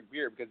don't drink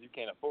beer because you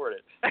can't afford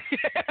it.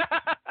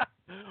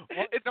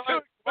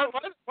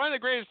 One of the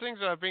greatest things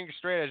about being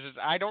straight edge is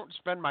I don't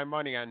spend my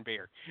money on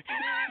beer.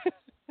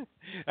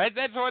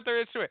 That's what there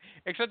is to it.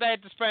 Except I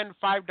had to spend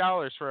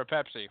 $5 for a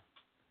Pepsi.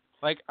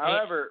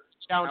 However,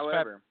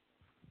 Pepsi.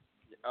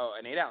 Oh,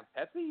 an 8-ounce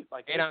Pepsi?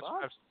 Like 8-ounce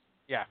Pepsi.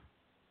 Yeah.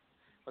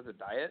 Was it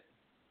diet?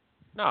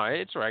 No,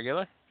 it's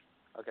regular.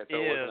 Okay, so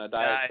it wasn't a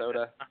diet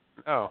soda.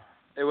 Oh.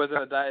 It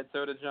wasn't a diet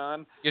soda,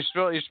 John? You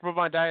spilled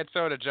my diet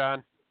soda,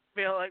 John.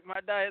 Feel like my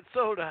diet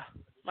soda.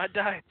 My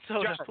diet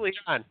soda, please.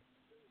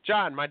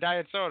 John, my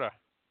diet soda.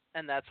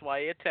 And that's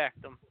why he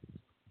attacked him.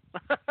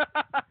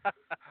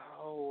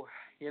 Oh,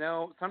 you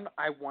know,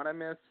 I want to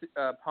miss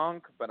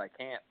Punk, but I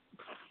can't.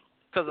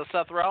 Because of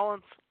Seth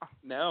Rollins?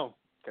 No,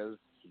 because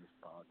he's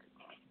Punk.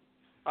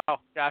 Oh,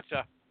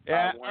 gotcha.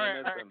 Yeah, all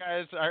right,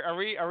 guys. Are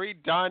we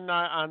done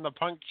on the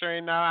Punk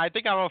train now? I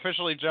think I'm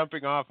officially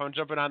jumping off. I'm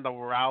jumping on the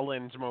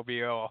Rollins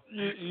mobile.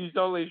 You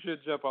totally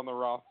should jump on the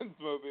Rollins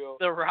mobile.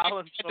 The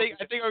Rollins mobile.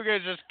 I think we're gonna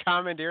just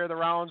commandeer the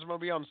Rollins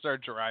mobile and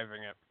start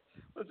driving it.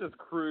 Let's just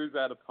cruise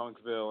out of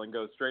Punkville and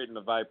go straight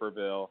into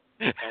Viperville,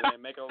 and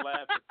then make a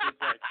left at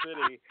Suplex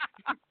City.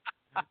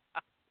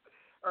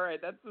 All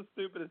right, that's the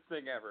stupidest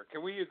thing ever.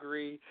 Can we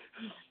agree?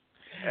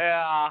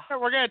 Yeah.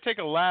 We're going to take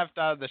a left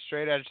out of the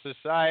Straight Edge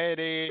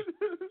Society,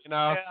 you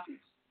know.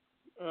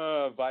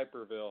 Yeah.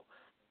 Viperville.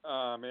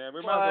 Oh, man.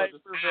 We might as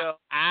well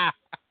just...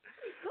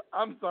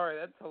 I'm sorry,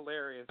 that's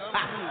hilarious.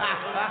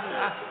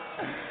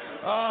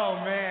 Oh,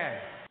 man.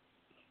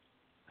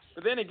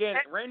 But then again,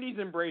 Randy's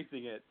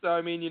embracing it. So,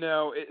 I mean,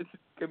 it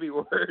could be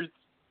worse.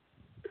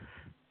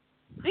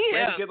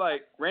 Yeah.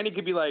 Randy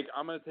could be like,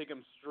 I'm going to take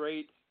him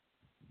straight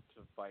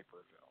to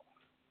Viperville.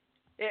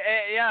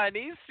 Yeah, and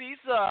he's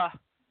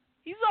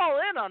all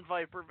in on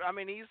Viper. I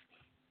mean,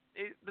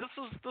 this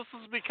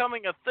is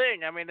becoming a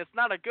thing. I mean, it's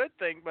not a good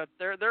thing, but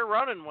they're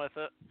running with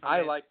it.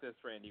 I like this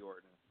Randy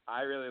Orton.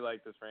 I really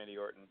like this Randy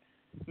Orton.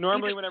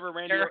 Normally, whenever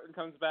Randy Orton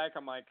comes back,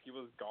 I'm like, he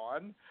was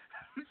gone.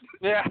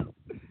 Yeah.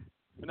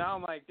 But now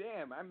I'm like,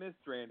 damn, I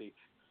missed Randy.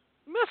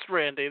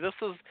 This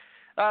is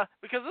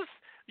because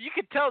you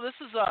could tell this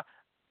is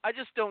I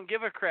just don't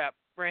give a crap,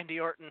 Randy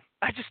Orton.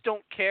 I just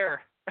don't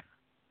care.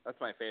 That's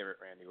my favorite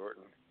Randy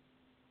Orton.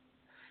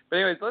 But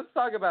anyways, let's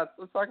talk about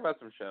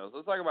some shows.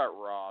 Let's talk about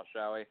Raw,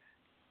 shall we?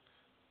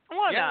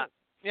 Why not?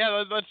 Yeah,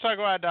 let's talk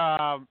about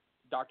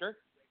Doctor.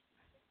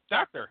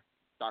 That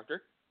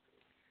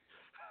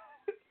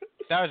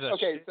was a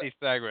shitty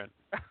segment.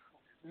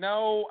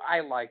 No, I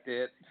liked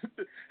it.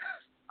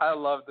 I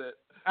loved it.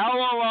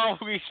 LOL,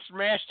 we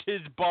smashed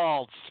his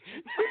balls.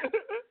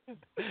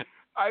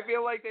 I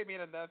feel like they made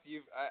enough.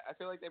 I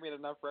feel like they made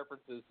enough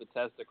references to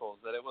testicles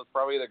that it was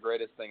probably the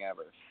greatest thing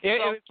ever.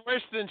 It's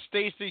worse than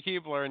Stacy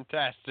Keibler in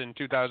Test in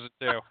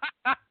 2002.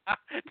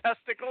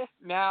 Testicles?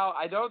 Now,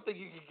 I don't think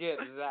you could get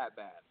that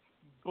bad,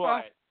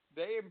 but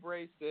they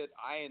embraced it.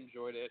 I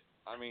enjoyed it.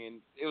 I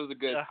mean, it was a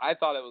good. Yeah. I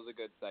thought it was a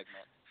good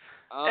segment.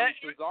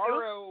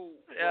 Cesaro.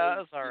 It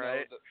was all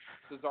right.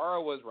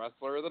 Cesaro was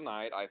Wrestler of the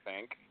Night, I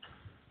think.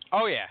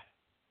 Oh yeah.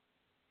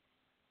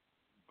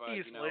 But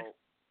easily.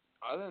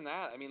 Other than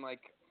that, I mean,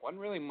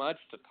 wasn't really much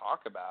to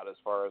talk about as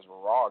far as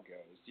Raw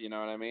goes. You know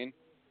what I mean?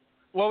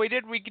 Well, we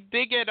did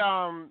get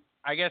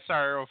I guess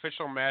our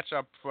official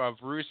matchup of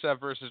Rusev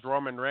versus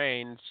Roman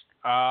Reigns.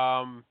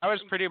 That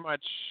was pretty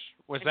much.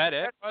 Was that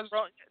it?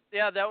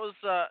 Yeah, that was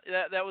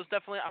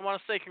definitely. I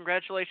want to say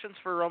congratulations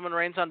for Roman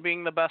Reigns on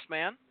being the best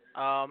man.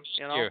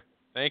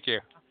 Thank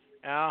you.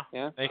 Yeah.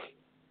 Yeah. Thank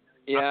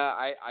you. Yeah,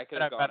 I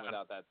could have gone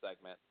without that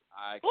segment.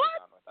 I could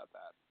have gone without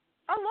that.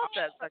 I love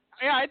that segment.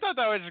 Yeah, I thought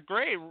that was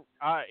great.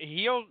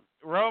 Heel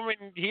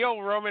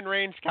Roman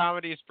Reigns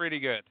comedy is pretty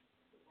good.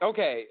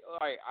 Okay, all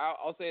right.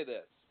 I'll say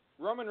this: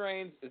 Roman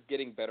Reigns is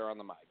getting better on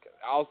the mic.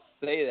 I'll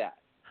say that.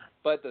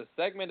 But the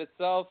segment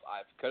itself,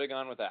 I could have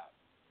gone without.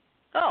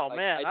 Oh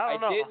man, I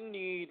don't know. I didn't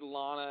need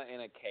Lana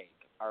in a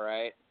cake. All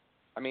right.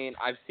 I mean,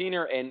 I've seen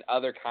her in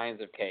other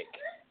kinds of cake.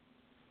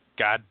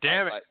 God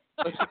damn it!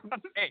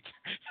 Cake.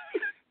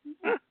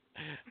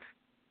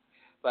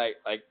 like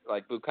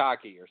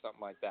bukkake or something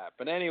like that.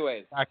 But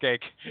anyways,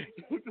 cake.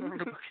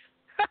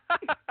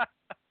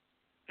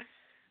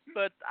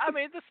 But I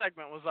mean, the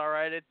segment was all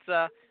right.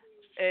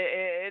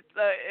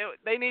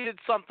 They needed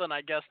something,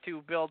 I guess,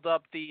 to build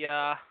up the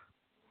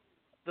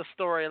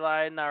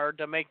storyline or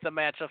to make the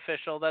match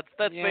official. That's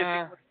basically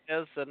what it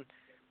is. And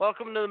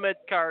welcome to the mid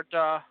card,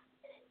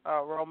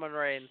 Roman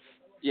Reigns.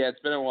 Yeah,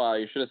 it's been a while.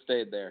 You should have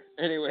stayed there.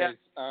 Anyways,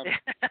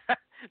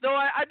 no,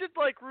 I did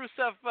like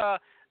Rusev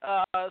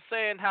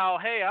saying how,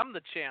 hey, I'm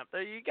the champ.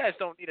 You guys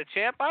don't need a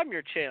champ. I'm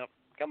your champ.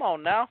 Come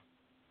on now.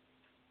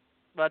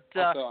 But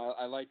also,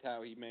 I liked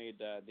how he made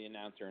the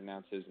announcer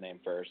announce his name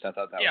first. I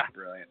thought that was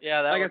brilliant.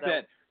 Yeah, I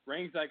said,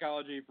 ring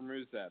psychology from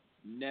Rusev.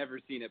 Never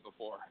seen it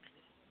before.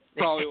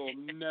 Probably will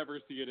never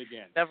see it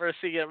again. Never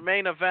see it.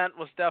 Main event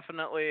was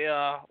definitely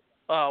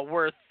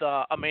worth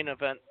a main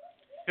event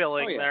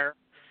filling there.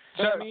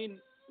 So, I mean,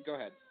 go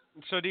ahead.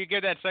 So do you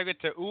give that segment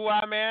to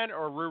Ooh-Ah Man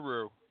or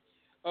Ruru?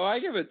 Oh, I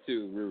give it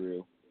to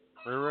Ruru.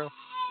 Ruru?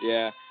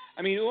 Yeah.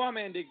 I mean, Ooh-Ah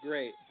Man did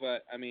great,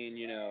 but, I mean,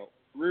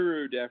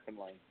 Ruru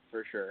definitely,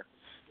 for sure.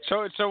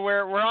 So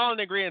we're all in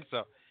agreement,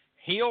 though.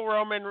 Heel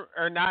Roman,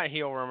 or not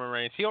heel Roman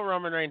Reigns. Heel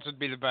Roman Reigns would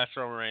be the best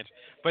Roman Reigns.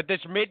 But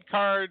this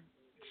mid-card,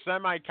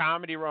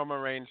 semi-comedy Roman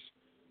Reigns,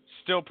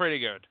 still pretty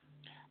good.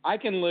 I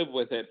can live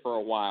with it for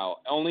a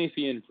while, only if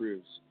he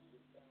improves.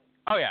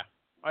 Oh, yeah.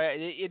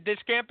 This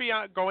can't be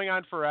going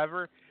on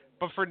forever,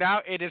 but for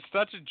now, it is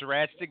such a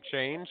drastic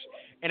change,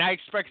 and I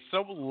expect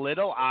so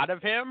little out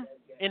of him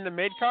in the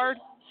mid-card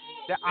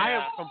that I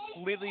am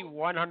completely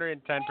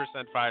 110%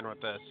 fine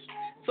with this.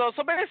 So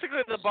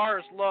basically the bar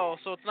is low,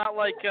 so it's not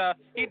like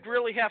he'd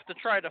really have to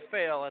try to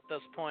fail at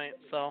this point.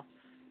 So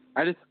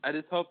I just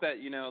hope that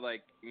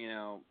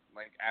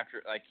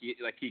after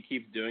he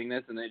keeps doing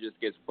this and then it just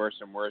gets worse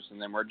and worse,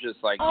 and then we're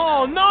just like,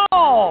 oh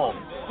no,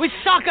 we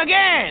suck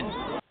again.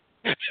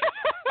 It's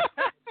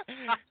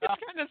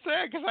kind of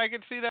sad because I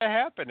can see that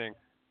happening.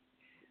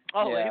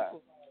 Oh yeah.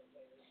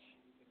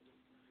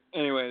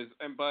 Anyways,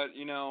 but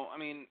I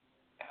mean,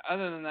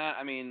 other than that,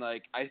 I mean, I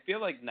feel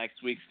like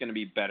next week's gonna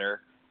be better.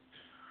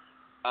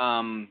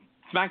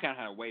 SmackDown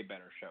had a way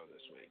better show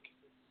this week.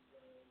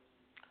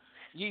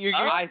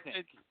 I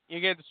think you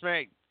get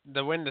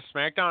the win to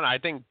SmackDown. I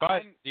think,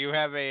 but do you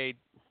have a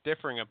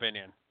differing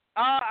opinion?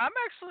 I'm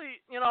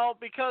actually,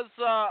 because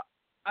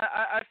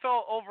I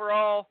felt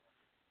overall,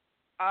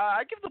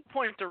 I give the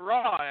point to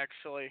Raw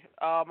actually.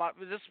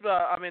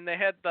 They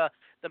had the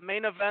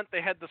main event.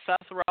 They had the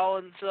Seth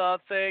Rollins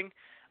thing.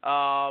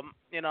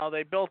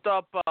 They built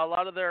up a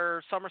lot of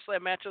their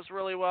SummerSlam matches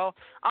really well.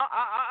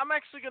 I'm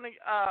actually going to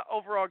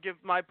overall give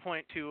my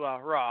point to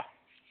Raw.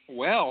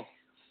 Well,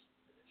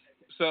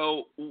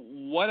 so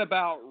what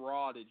about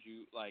Raw did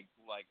you like?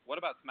 What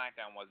about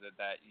SmackDown was it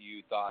that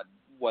you thought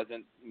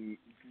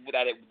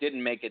that it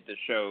didn't make it the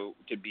show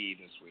to be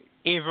this week?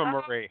 Eva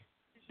Marie.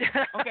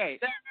 Okay,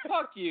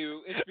 fuck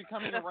you. It's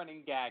becoming a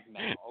running gag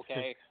now.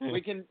 Okay, we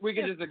can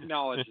just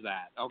acknowledge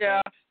that. Okay.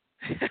 Yeah.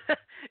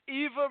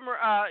 Eva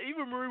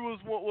Marie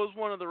was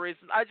one of the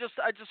reasons. I just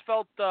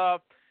felt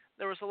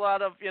there was a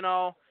lot of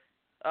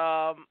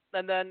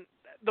and then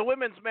the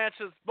women's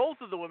matches, both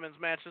of the women's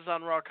matches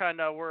on Raw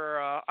kind of were.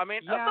 I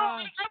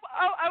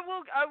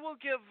will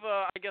give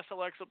I guess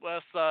Alexa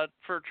Bliss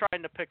for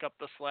trying to pick up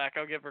the slack.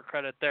 I'll give her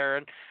credit there,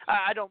 and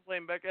I don't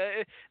blame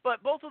Becca.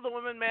 But both of the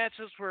women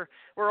matches were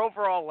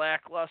overall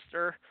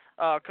lackluster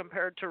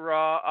compared to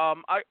Raw.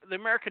 The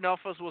American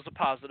Alphas was a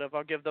positive.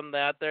 I'll give them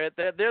that. They're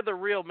the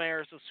real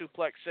mayors of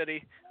Suplex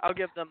City. I'll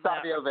give them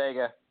that.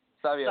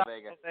 Savio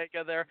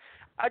Vega there.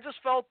 I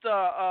just felt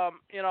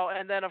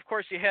and then of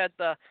course you had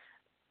the.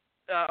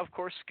 Of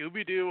course,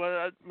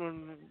 Scooby-Doo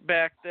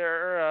back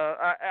there.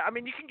 I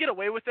mean, you can get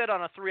away with it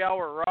on a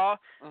 3-hour Raw,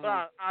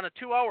 but on a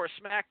 2-hour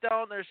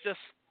SmackDown, there's just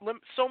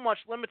so much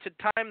limited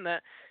time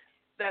that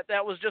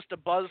was just a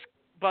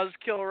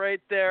buzzkill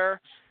right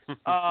there.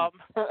 That's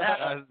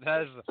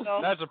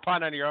a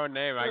pun on your own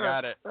name. I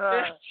got it.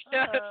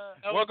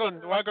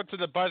 Welcome to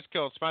the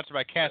Buzzkill, sponsored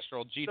by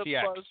Castrol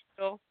GTX.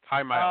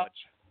 High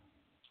mileage.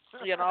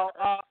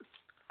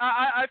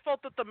 I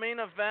felt that the main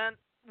event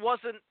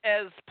wasn't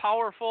as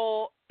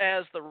powerful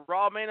as the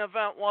Raw main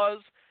event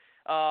was.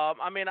 I've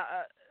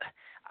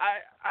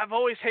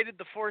always hated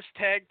the forced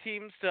tag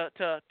teams to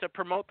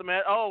promote the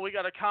match. Oh, we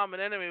got a common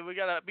enemy. We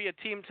got to be a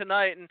team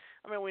tonight. And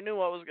we knew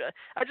what was good.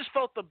 I just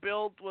felt the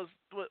build was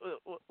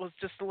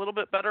just a little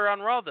bit better on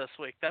Raw this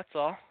week. That's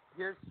all.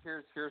 Here's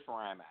where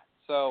I'm at.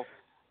 So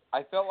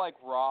I felt like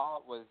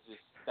Raw was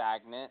just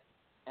stagnant,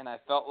 and I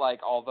felt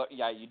like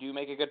you do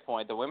make a good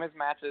point. The women's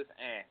matches,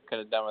 could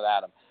have done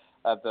without them.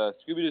 The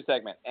Scooby-Doo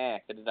segment,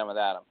 could have done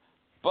without him.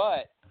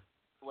 But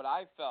what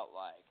I felt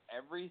like,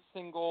 every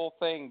single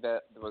thing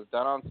that was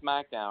done on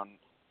SmackDown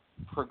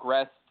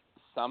progressed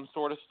some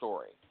sort of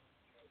story.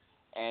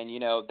 And,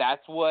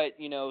 that's what,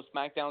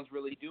 SmackDown's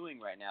really doing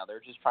right now.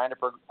 They're just trying to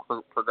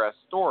progress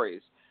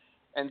stories.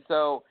 And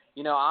so,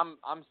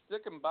 I'm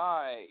sticking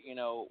by,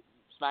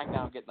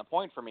 SmackDown getting the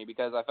point for me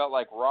because I felt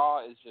like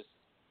Raw is just,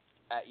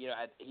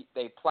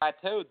 they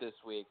plateaued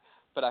this week,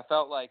 but I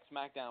felt like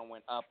SmackDown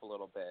went up a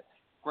little bit.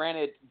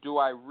 Granted, do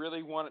I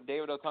really want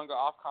David Otunga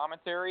off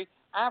commentary?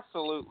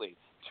 Absolutely.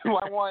 Do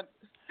I want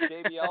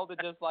JBL to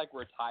just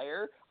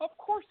retire? Of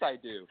course I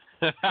do.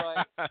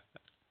 But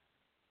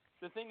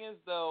the thing is,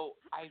 though,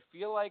 I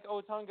feel like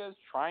Otunga is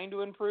trying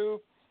to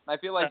improve. I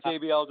feel like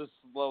JBL just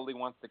slowly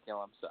wants to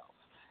kill himself.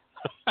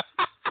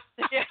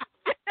 Yeah.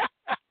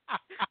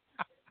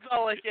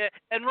 So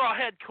and Raw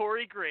had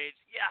Corey Graves.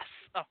 Yes.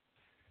 Oh.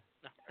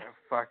 No.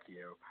 Fuck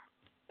you.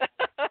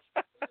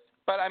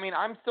 But,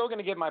 I'm still going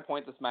to give my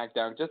point to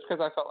SmackDown just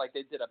because I felt like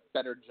they did a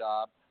better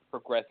job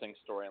progressing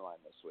storyline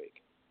this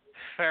week.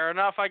 Fair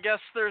enough. I guess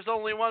there's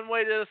only one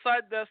way to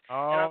decide this.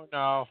 Oh,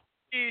 no.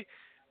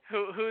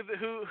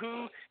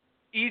 Who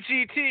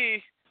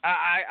EGT,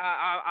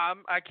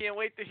 I can't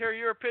wait to hear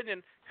your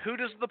opinion. Who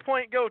does the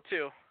point go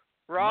to?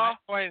 Raw?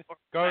 My point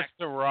goes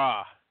to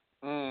Raw.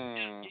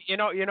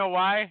 You know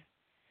why?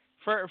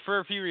 For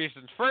a few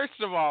reasons. First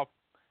of all,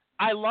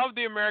 I love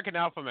the American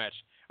Alpha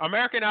match.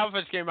 American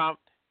Alphas came out.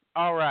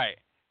 All right.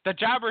 The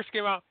Jobbers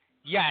came out.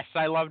 Yes,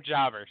 I love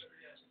Jobbers.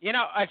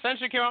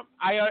 Ascension came out.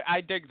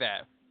 I dig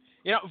that.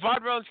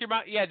 Vaudevillains came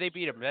out. Yeah, they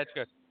beat them. That's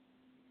good.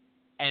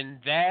 And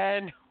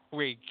then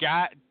we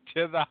got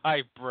to the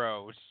Hype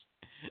Bros.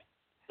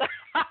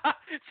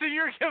 So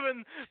you're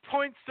giving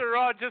points to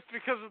Raw just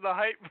because of the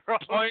Hype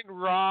Bros? Point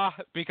Raw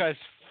because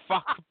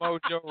fuck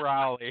Mojo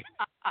Rawley.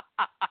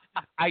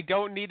 I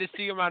don't need to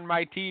see him on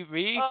my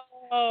TV.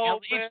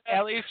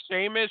 At least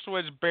Sheamus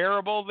was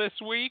bearable this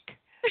week.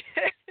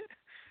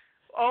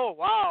 Oh,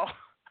 wow.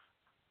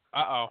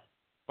 Uh-oh.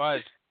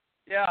 Buzz.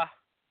 Yeah.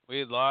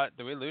 We lost.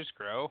 Did we lose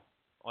Crow?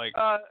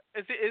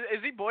 Is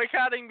he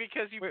boycotting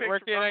because you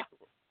picked Raw?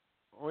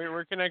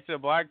 We're connected to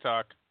Black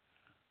Talk.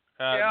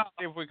 Yeah.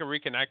 See if we can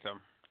reconnect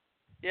them.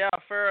 Yeah,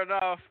 fair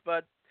enough.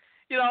 But,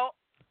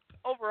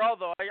 overall,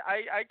 though,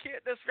 I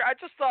can't disagree. I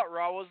just thought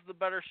Raw was the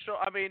better show.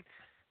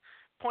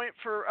 Point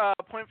for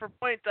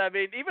point.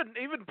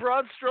 Even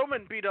Braun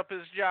Strowman beat up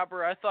his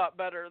jobber. I thought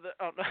better.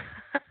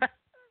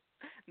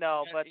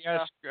 No, but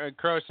yes,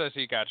 Crow says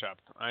he got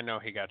chopped. I know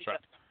he got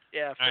chopped.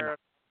 Yeah, fair enough.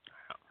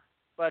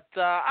 But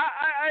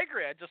I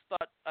agree. I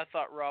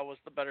thought Raw was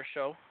the better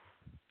show.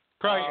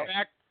 Crow, you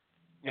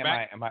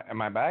back?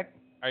 Am I back?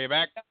 Are you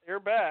back? Yeah, you're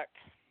back.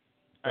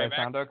 Does that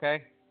sound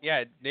okay?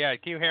 Yeah. Can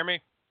you hear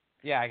me?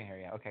 Yeah, I can hear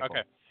you. Okay.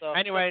 Okay. Cool.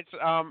 Anyways,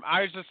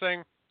 I was just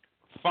saying,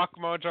 fuck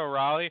Mojo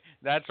Rawley.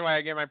 That's why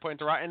I give my point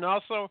to Raw. And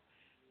also,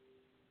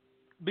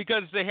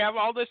 because they have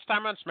all this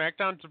time on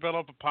SmackDown to build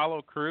up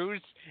Apollo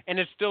Crews, and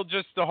it's still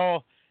just the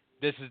whole,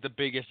 this is the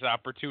biggest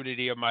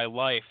opportunity of my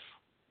life.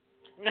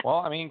 Well,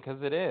 I mean,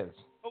 because it is.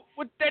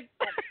 What does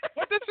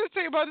it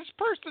say about his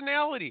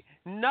personality?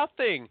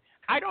 Nothing.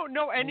 I don't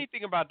know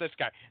anything about this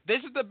guy. This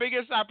is the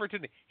biggest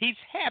opportunity. He's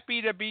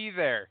happy to be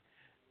there.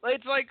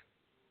 It's like,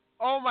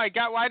 oh my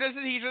God, why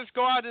doesn't he just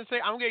go out and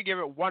say, I'm going to give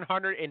it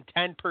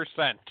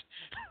 110%?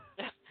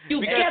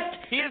 You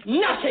get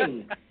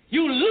nothing.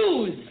 You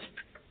lose.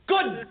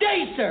 Good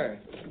day, sir.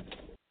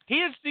 He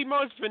is the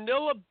most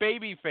vanilla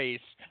babyface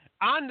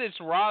on this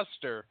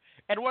roster,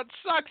 and what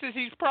sucks is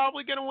he's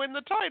probably going to win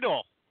the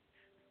title.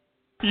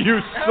 You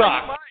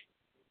suck.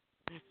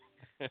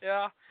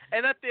 Yeah,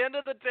 and at the end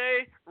of the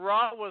day,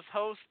 Raw was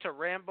host to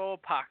Rambo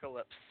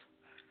Apocalypse.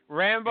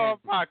 Rambo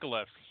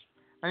Apocalypse.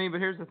 I mean, but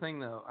here's the thing,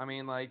 though. I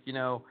mean, like, you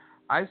know,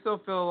 I still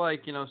feel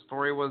like, you know,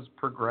 story was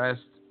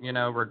progressed, you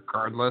know,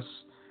 regardless.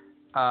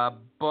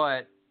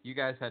 But you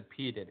guys had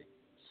P. Diddy.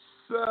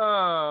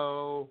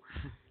 So,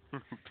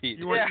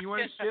 you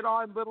want to shit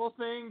on little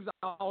things?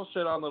 I'll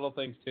shit on little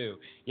things, too.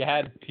 You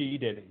had P.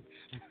 Diddy.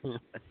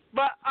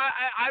 But,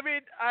 I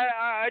mean,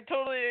 I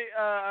totally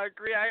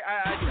agree.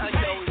 I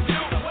can always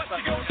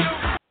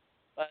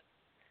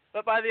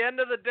but by the end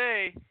of the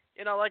day,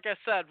 you know, like I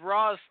said,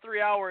 Raw is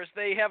 3 hours.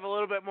 They have a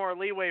little bit more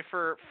leeway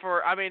for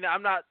I mean,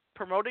 I'm not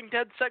promoting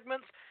dead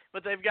segments,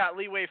 but they've got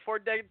leeway for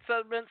dead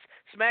segments.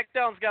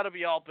 SmackDown's got to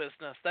be all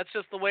business. That's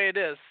just the way it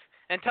is.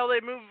 Until they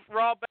move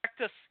Raw back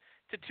to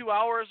 2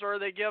 hours or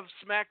they give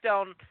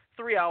SmackDown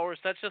 3 hours,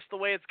 that's just the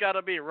way it's got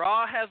to be.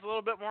 Raw has a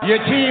little bit more.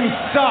 Your team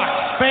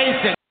sucks.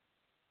 Face it.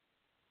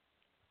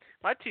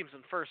 My team's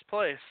in first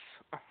place.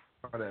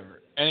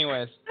 Whatever.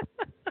 Anyways,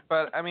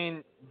 but I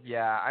mean,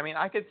 yeah, I mean,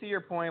 I could see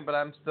your point, but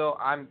I'm still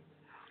on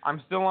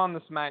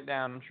the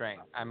SmackDown train.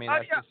 I mean,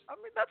 that's I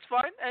mean, that's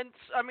fine. And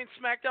I mean,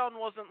 SmackDown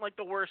wasn't like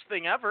the worst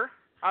thing ever.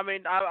 I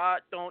mean, I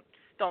don't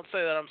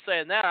say that I'm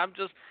saying that.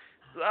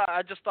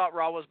 I just thought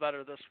Raw was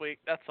better this week.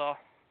 That's all.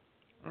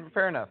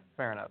 Fair enough.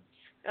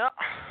 Yeah.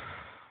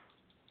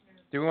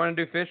 Do we want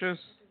to do fishes,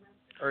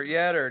 or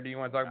do you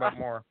want to talk about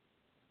more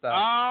stuff?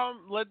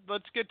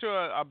 Let's get to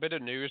a bit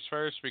of news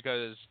first,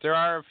 because there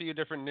are a few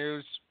different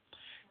news.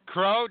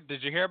 Crow,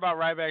 did you hear about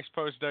Ryback's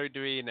post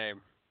WWE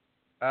name?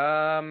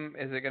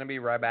 Is it going to be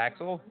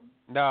Rybaxel?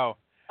 No.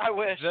 I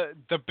wish.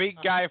 The big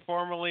guy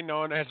formerly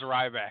known as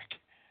Ryback.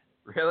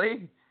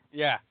 Really?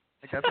 Yeah.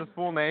 Like, that's his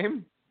full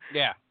name?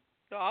 Yeah.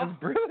 That's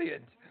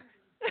brilliant.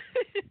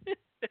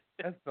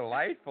 That's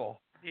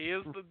delightful. He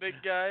is the big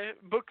guy.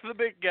 Book the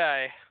big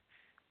guy.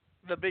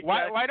 The big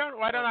guy. Why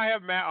don't I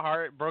have Matt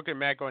Hart, Broken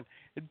Matt, going,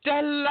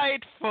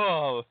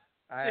 delightful?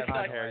 I have no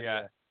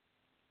idea.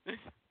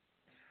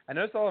 I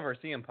noticed all of our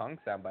CM Punk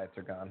sound bites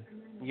are gone.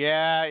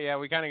 Yeah,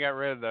 we kind of got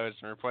rid of those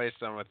and replaced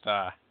them with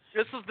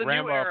this is the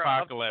Rambo new era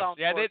Apocalypse. Of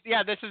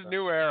this is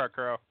new era,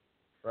 Crow.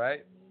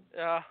 Right?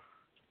 Yeah.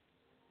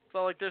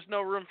 So like, there's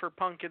no room for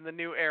Punk in the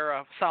new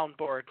era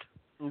soundboard.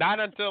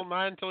 Not until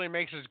he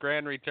makes his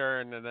grand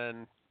return, and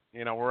then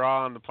we're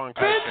all on the Punk.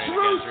 Vince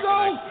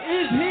Russo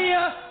is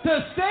here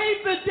to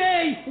save the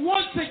day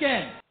once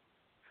again.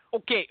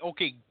 Okay,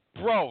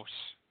 bros.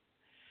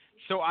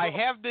 So I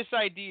have this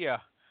idea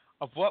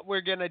of what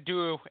we're gonna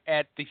do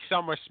at the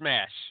Summer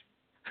Smash.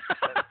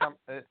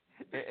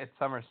 It's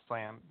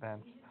SummerSlam,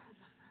 Vince.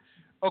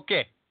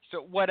 Okay,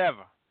 so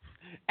whatever.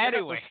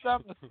 Anyway,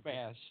 Summer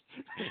Smash.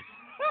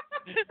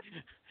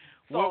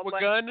 What we're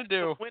gonna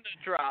do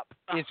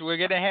is we're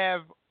gonna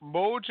have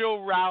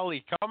Mojo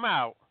Rawley come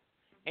out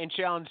and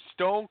challenge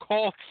Stone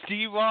Cold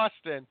Steve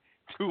Austin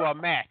to a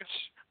match.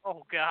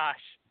 Oh gosh.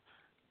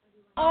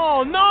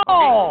 Oh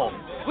no!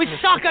 We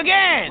suck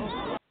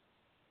again!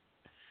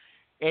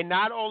 And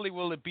not only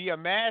will it be a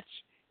match,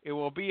 it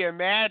will be a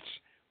match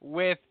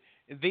with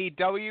the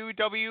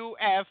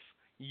WWF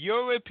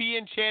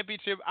European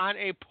Championship on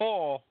a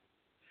pole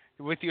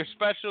with your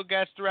special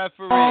guest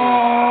referee.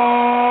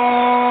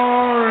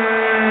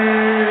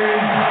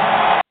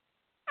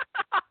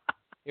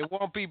 It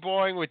won't be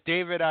boring with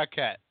David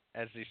Arquette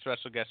as the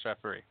special guest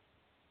referee.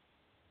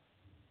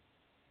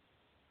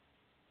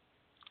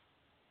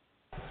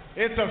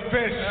 It's a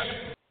fish.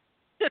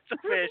 It's a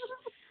fish.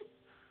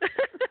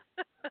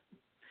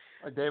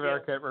 Like David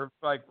Arquette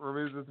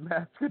removes his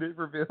mask and it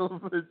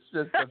reveals it's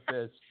just a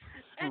fish.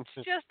 It's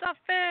just a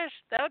fish.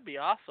 That would be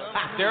awesome.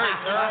 They're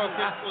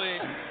officially.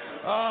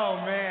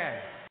 Oh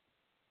man.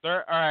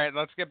 All right,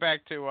 let's get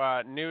back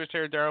to news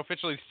here. There are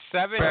officially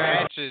 7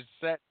 matches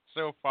set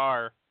so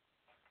far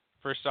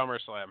for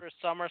SummerSlam.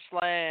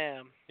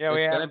 Yeah,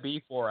 it's gonna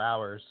be 4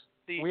 hours.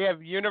 We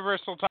have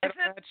Universal title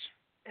match.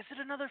 Is it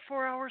another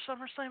 4-hour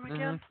SummerSlam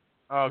again?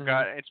 Mm-hmm. Oh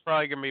God, it's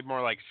probably gonna be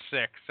more like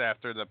 6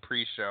 after the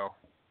pre-show.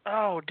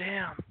 Oh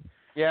damn.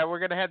 Yeah, we're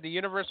gonna have the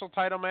Universal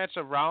title match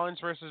of Rollins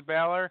versus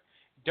Balor,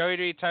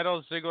 WWE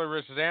title Ziggler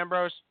versus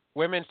Ambrose,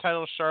 women's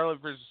title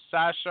Charlotte versus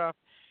Sasha,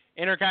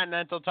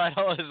 Intercontinental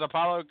title is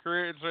Apollo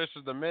Crews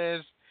versus The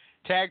Miz,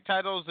 tag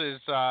titles is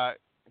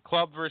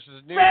Club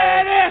versus New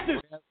Bad Day.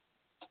 asses!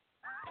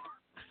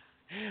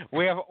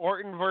 We have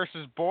Orton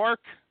versus Bork.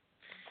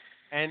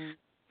 And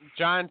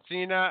John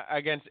Cena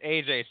against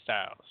AJ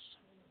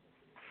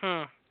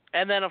Styles.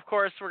 And then, of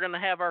course, we're going to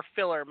have our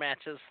filler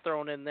matches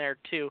thrown in there,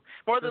 too.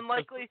 More than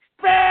likely,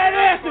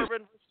 Bad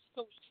Corbin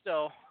versus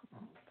Kalisto.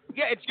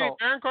 Yeah, it's going to be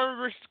Baron Corbin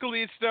versus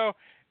Kalisto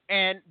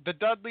and the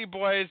Dudley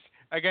Boys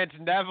against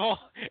Neville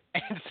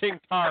and Sin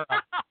Cara.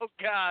 Oh,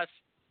 gosh.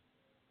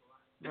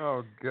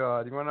 Oh,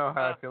 God. You want to know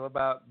how I feel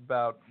about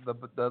the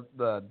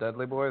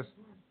Dudley Boys?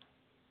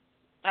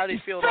 How do you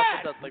feel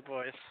about the Dudley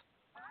Boys?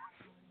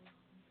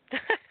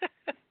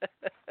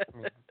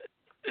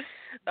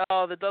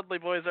 Oh, the Dudley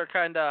Boys are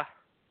kind of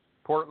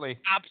portly.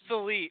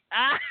 Obsolete.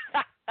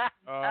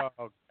 Oh,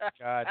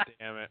 God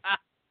damn it.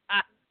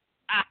 That's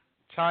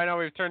how I know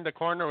we've turned the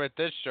corner with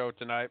this show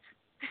tonight.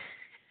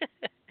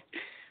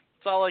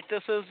 It's all like,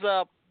 this is,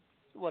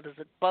 what is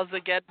it,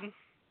 Buzz-ageddon?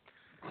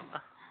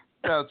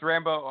 No, it's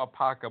Rambo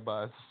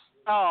ApocaBuzz.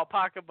 Oh,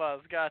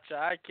 ApocaBuzz, gotcha.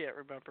 I can't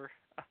remember.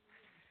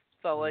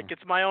 So, like,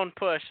 it's my own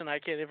push, and I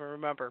can't even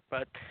remember.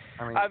 But,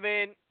 I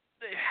mean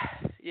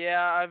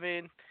yeah, I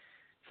mean...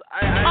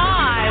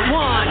 I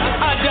want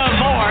a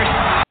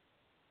divorce.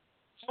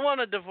 I want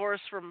a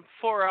divorce from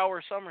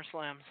 4-hour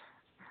SummerSlams.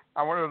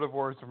 I want a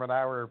divorce from an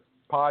hour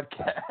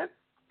podcast.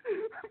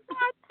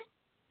 What?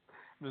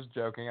 I'm just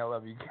joking. I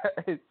love you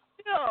guys.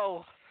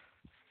 No.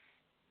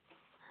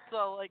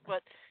 So, like,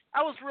 but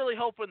I was really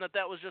hoping that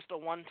was just a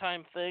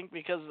one-time thing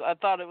because I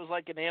thought it was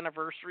like an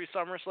anniversary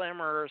SummerSlam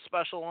or a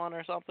special one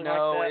or something like that.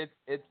 No,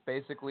 it's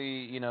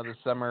basically, the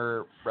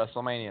summer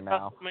WrestleMania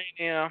now.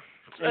 WrestleMania.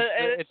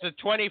 It's the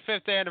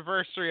 25th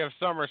anniversary of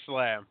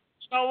SummerSlam.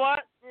 You know what?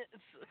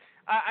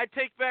 I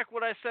take back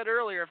what I said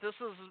earlier. If this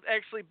is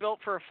actually built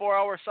for a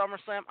 4-hour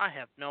SummerSlam, I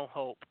have no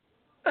hope.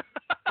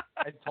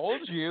 I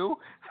told you.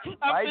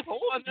 I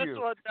told you. This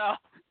one now.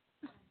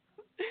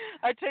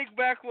 I take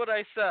back what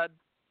I said.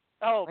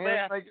 Oh,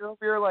 man. Like,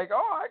 you're like,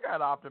 oh, I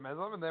got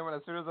optimism. And then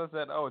as soon as I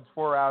said, oh, it's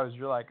 4 hours,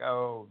 you're like,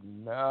 oh,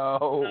 no.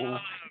 Oh,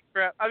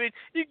 crap. I mean,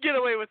 you can get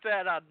away with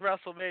that on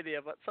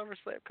WrestleMania, but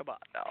SummerSlam, come on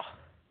now.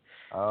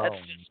 Oh, that's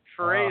just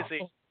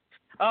crazy.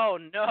 Oh,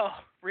 no.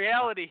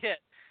 Reality hit.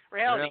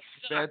 Reality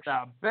sucks. It's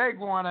a big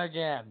one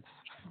again.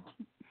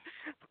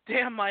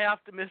 Damn, my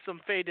optimism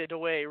faded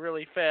away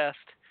really fast.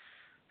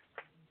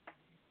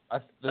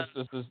 This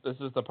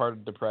is the part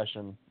of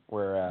depression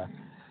where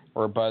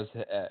Buzz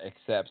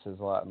accepts his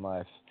lot in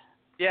life.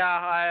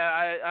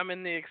 Yeah, I'm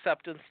in the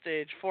acceptance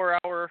stage.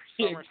 4-hour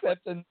SummerSlam.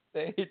 Acceptance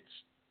stage.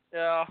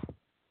 Yeah.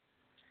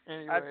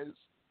 Anyways,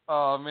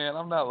 oh man,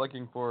 I'm not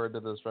looking forward to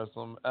this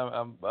WrestleMania.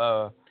 I'm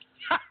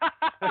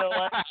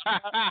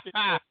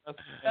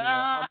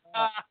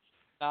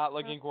not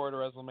looking forward to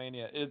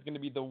WrestleMania. It's going to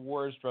be the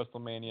worst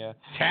WrestleMania.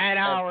 10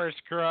 hours,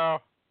 Crow.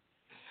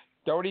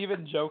 Don't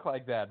even joke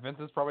like that. Vince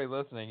is probably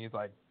listening. He's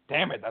like,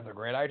 damn it, that's a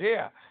great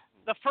idea.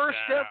 The first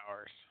step,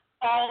 hours.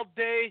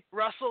 All-day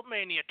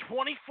WrestleMania,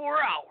 24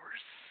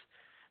 hours,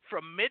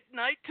 from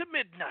midnight to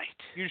midnight.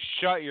 You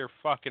shut your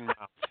fucking mouth.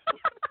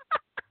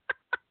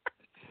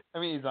 I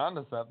mean, he's on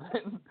to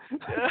something.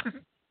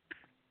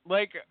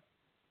 Like,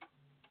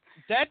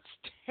 that's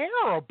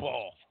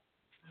terrible.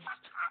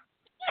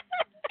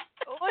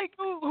 Like,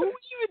 who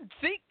even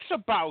thinks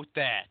about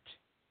that?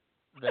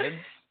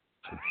 Vince?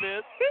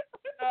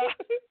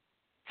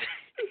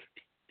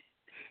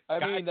 I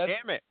mean, God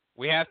damn it.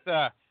 We have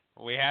to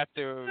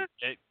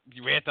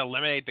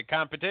eliminate the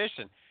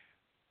competition.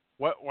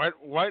 What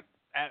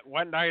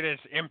night is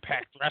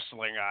Impact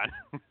Wrestling on?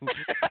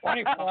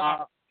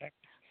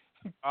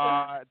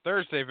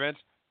 Thursday, Vince.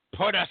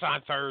 Put us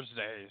on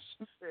Thursdays.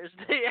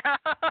 Thursday, yeah.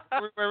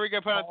 Where are we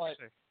gonna put on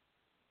Thursday?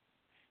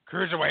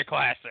 Cruiserweight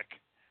Classic.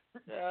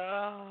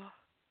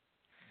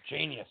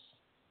 Genius.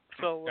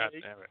 So God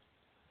damn it.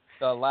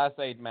 The last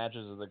 8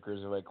 matches of the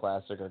Cruiserweight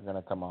Classic are going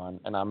to come on,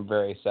 and I'm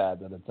very sad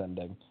that it's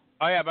ending.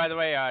 Oh, yeah, by the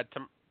way,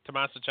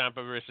 Tommaso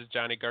Ciampa versus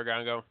Johnny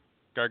Gargano.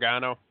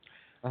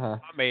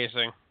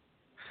 Amazing.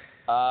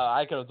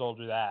 I could have told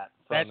you that.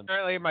 That's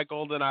currently my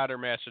Golden Otter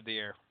match of the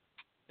year.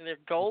 The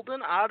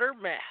Golden Otter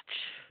match.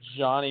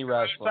 Johnny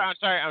Wrestling.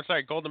 I'm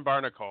sorry, Golden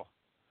Barnacle.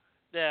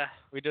 Yeah.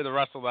 We did the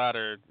Russell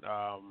Otter.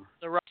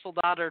 The Russell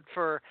Otter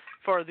for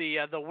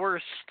the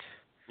worst.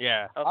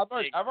 Yeah.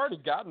 I've already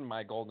gotten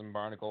my Golden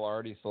Barnacle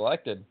already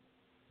selected.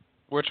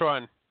 Which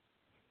one?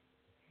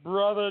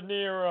 Brother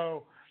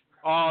Nero.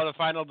 Oh, the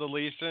final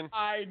deletion?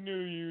 I knew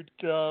you'd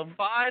come.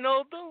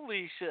 Final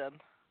deletion.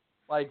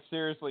 Like,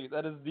 seriously,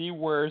 that is the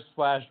worst /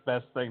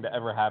 best thing to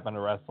ever happen to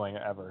wrestling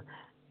ever.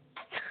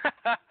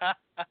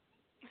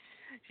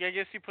 Yeah, I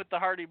guess you put the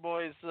Hardy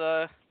Boys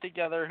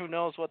together. Who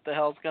knows what the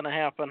hell's going to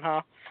happen,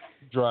 huh?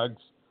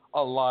 Drugs.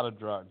 A lot of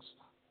drugs.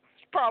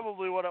 It's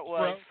probably what it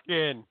was.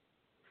 Broken.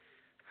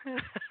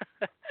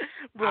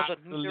 Brother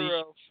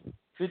Nero.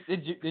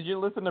 Did you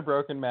listen to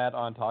Broken Matt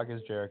on Talk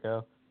Is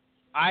Jericho?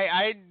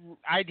 I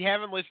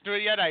haven't listened to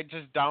it yet. I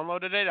just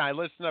downloaded it. I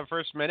listened to the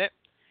first minute.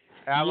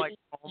 And I'm like,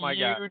 oh my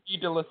god. You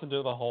need to listen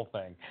to the whole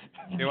thing.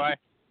 Do I?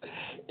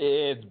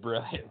 It's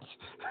brilliant.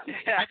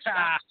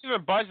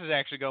 Even Buzz is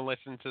actually going to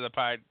listen to the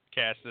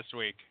podcast this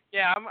week.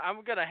 Yeah,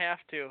 I'm gonna have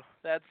to.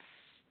 That's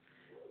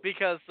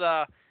because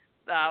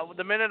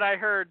the minute I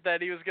heard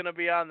that he was gonna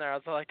be on there, I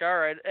was like, all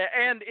right,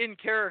 and in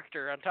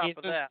character on top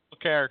of that.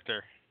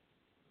 Character.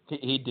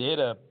 He did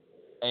a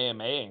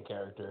AMA in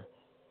character.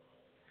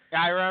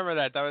 Yeah, I remember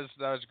that. That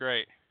was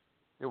great.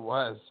 It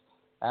was.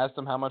 I asked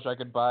him how much I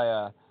could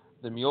buy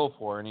the mule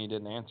for, and he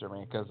didn't answer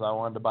me because I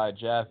wanted to buy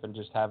Jeff and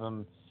just have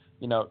him,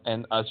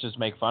 and us just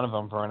make fun of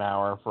him for an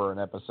hour for an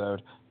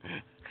episode.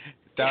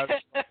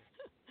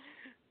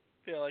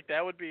 Feel like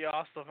that would be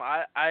awesome.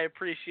 I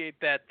appreciate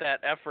that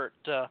effort.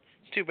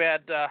 It's too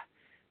bad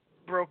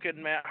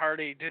Broken Matt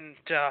Hardy didn't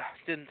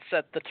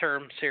set the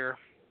terms here.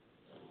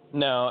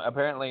 No,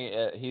 apparently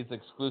he's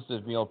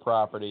exclusive mule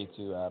property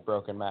to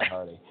Broken Matt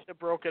Hardy. The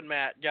Broken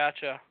Matt,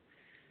 gotcha.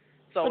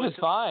 So Which is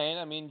fine.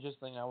 I mean,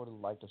 I would have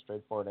liked a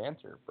straightforward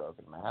answer,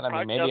 Broken Matt. I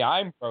mean, maybe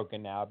I'm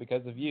broken now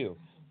because of you.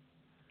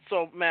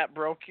 So Matt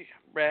Broken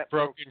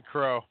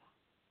Crow.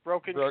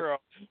 Broken Crow.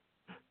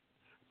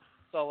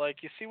 So,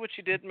 you see what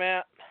you did,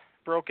 Matt?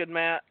 Broken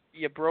Matt,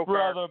 you broke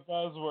Brother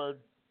Buzzword.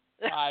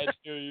 I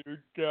knew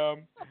you'd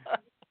come.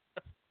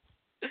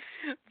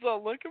 So,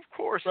 of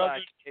course Brother I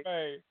came.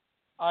 Trey,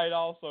 I'd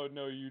also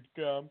know you'd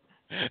come.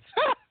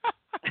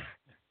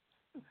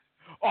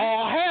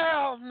 Oh,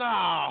 hell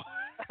no!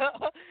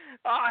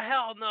 Oh,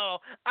 hell no.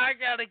 I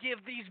gotta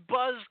give these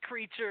buzz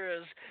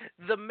creatures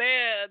the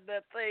man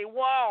that they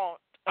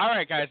want. All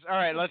right, guys. All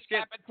right, let's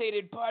get...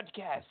 Decapitated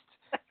podcast.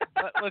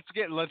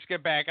 let's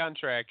get back on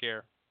track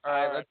here. All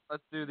right,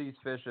 let's do these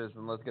fishes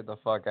and let's get the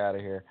fuck out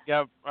of here.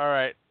 Yep. All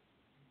right.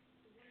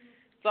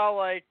 It's all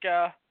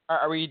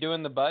Are we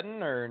doing the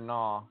button or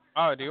no?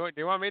 Oh, do you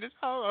want me to?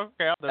 Oh,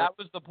 okay. I'll do that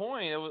was the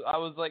point. I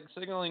was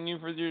signaling you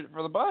for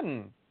the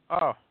button.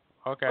 Oh,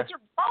 okay. What's your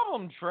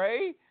problem,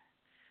 Trey?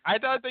 I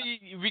thought that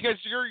because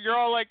you're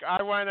all like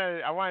I want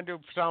to do a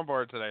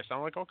soundboard today, so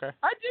I'm like okay.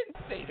 I didn't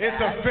say that.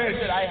 It's a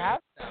fish. I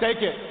have to. Take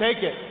it.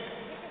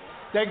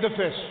 Take the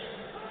fish.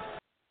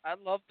 I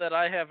love that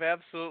I have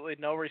absolutely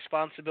no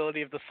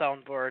responsibility of the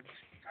soundboard.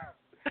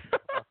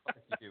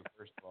 You do,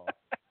 first of all.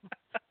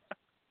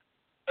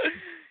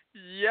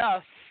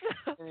 Yes.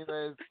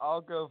 Anyways,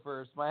 I'll go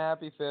first. My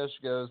happy fish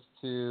goes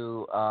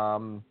to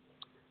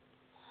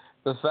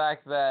the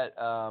fact that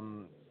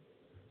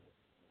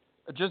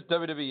just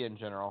WWE in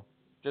general.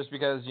 Just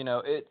because,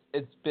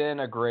 it's been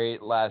a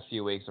great last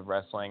few weeks of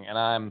wrestling, and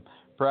I'm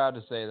proud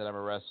to say that I'm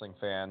a wrestling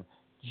fan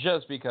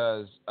just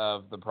because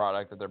of the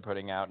product that they're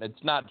putting out.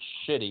 It's not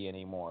shitty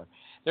anymore.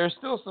 There's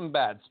still some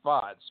bad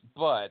spots,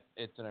 but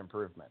it's an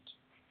improvement.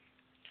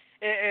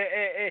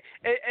 It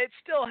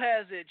still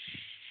has its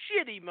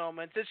shitty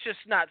moments. It's just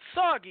not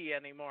soggy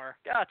anymore.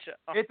 Gotcha.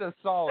 It's a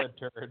solid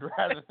turd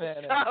rather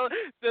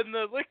than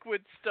the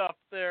liquid stuff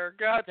there.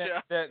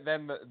 Gotcha.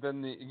 Than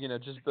the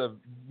just the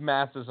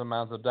massive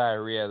amounts of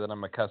diarrhea that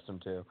I'm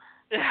accustomed to.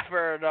 Yeah,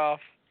 fair enough.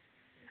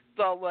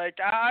 So I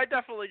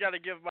definitely got to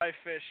give my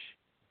fish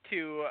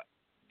to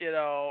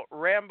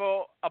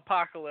Rambo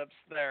Apocalypse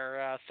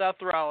there.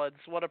 Seth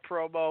Rollins, what a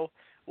promo,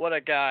 what a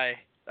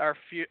guy. Our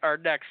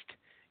next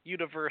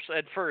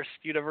first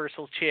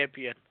Universal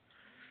Champion.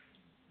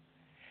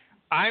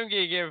 I'm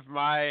going to give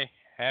my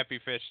happy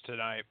fish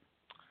tonight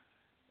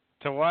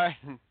to what?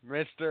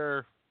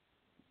 Mr.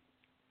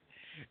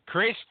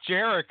 Chris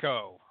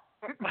Jericho.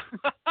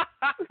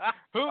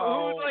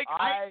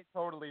 I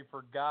totally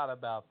forgot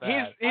about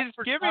that. His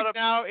gimmick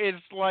now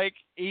is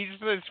he's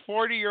this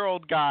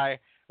 40-year-old guy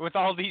with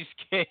all these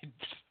kids.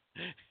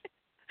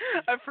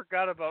 I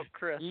forgot about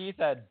Chris. He's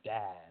a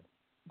dad.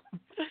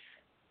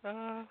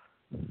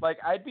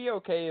 I'd be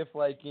okay if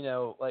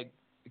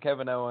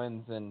Kevin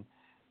Owens and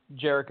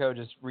Jericho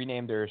just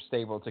renamed their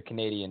stable to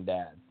Canadian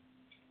Dad.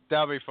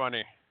 That'll be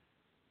funny.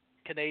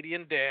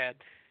 Canadian Dad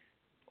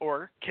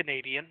or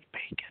Canadian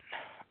Bacon.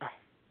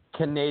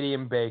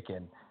 Canadian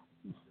Bacon.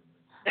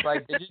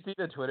 Did you see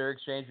the Twitter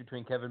exchange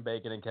between Kevin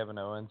Bacon and Kevin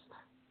Owens?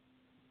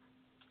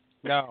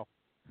 No.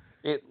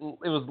 It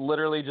was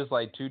literally just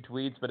 2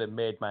 tweets, but it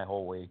made my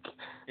whole week.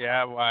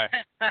 Yeah, why?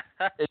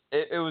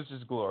 It was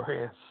just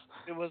glorious.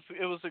 It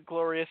was a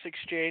glorious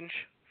exchange.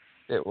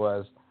 It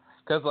was.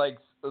 Because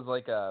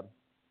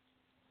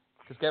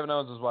Kevin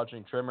Owens was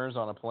watching Tremors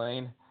on a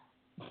plane.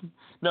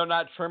 No,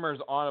 not Tremors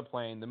on a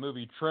plane. The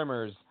movie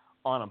Tremors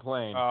on a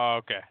plane. Oh,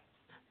 okay.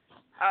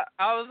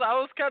 I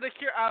was kind of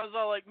curious. I was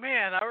all like,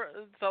 man,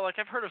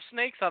 I've heard of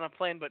snakes on a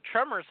plane, but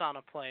tremors on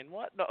a plane.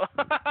 What? No.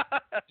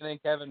 And then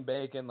Kevin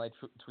Bacon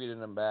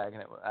tweeted him back,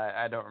 and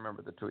I don't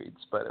remember the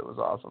tweets, but it was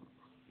awesome.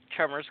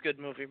 Tremors, good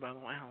movie, by the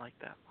way. I like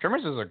that.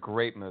 Tremors is a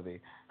great movie.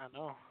 I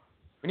know.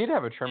 We need to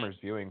have a Tremors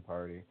viewing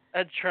party.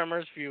 A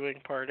Tremors viewing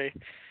party.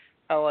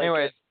 I like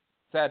Anyways, it.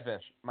 sad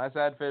fish. My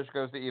sad fish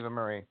goes to Eva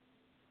Marie.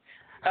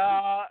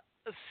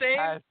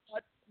 Same,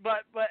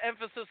 but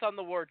emphasis on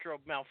the wardrobe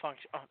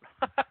malfunction.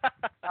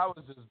 That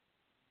was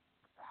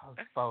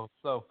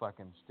so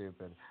fucking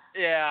stupid.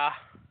 Yeah.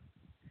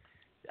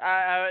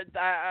 I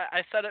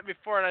said it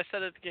before and I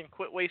said it again.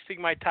 Quit wasting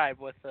my time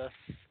with this.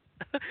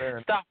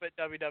 Stop it,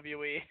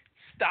 WWE.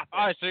 Stop it.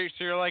 Oh, so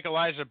you're like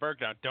Elijah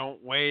Burke now.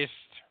 Don't waste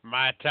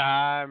my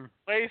time.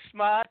 Waste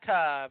my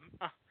time.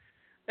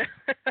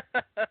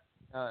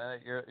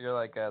 You're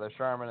like the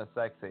Charmin is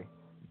sexy.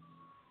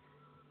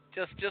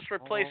 Just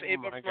replace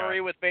Ava my Marie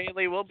God. with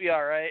Bailey. We'll be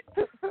all right.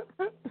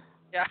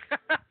 Yeah.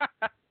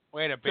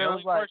 Wait, a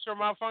Bailey commercial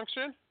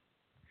malfunction?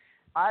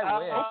 I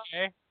wish.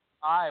 Okay.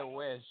 I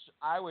wish.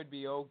 I would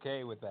be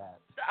okay with that.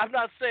 I'm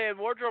not saying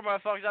wardrobe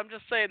malfunction. I'm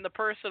just saying the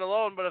person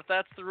alone. But if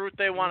that's the route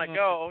they want to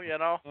go, you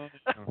know.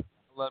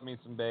 Love me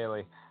some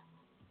Bailey.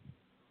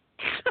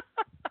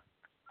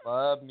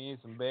 Love me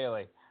some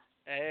Bailey.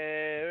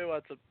 Hey, we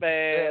want some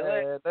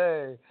Bailey.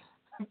 Hey.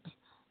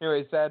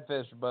 Anyway, sad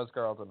fish for Buzz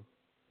Carlton.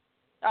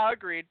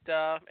 Agreed.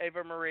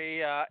 Ava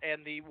Marie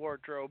and the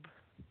wardrobe.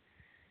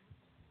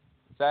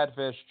 Sad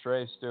fish,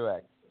 Trey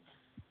Stuak.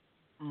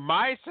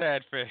 My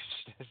sad fish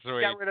this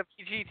week. Got rid of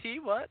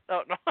EGT? What?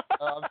 Oh, no.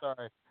 I'm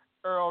sorry.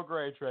 Earl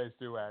Grey Trey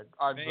Stuak.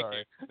 I'm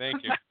sorry.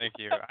 Thank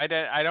you. I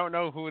don't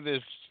know who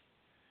this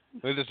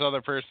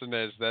other person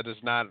is that is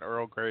not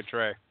Earl Grey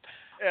Trey.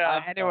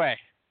 Yeah. Anyway.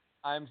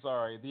 I'm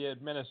sorry. The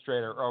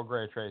administrator, Earl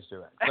Grey Trey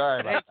Stuak.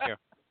 Sorry about that.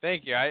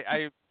 Thank you.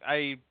 I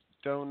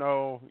don't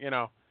know,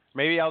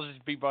 maybe I'll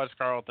just be Buzz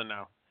Carlton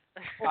now.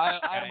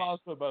 I'm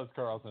also Buzz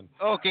Carlton.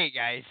 Okay,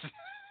 guys.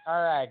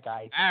 All right,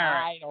 guys. All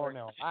right. I don't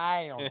know.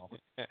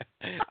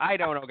 I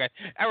don't know, guys.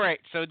 All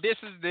right, so this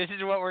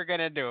is what we're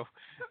gonna do,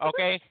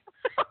 okay?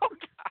 Oh,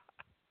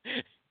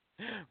 God.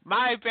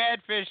 My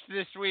bad fish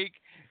this week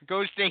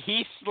goes to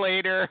Heath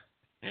Slater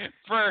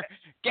for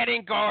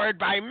getting gored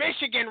by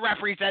Michigan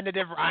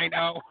Representative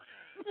Rhino.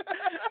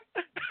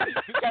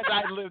 Because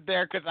I live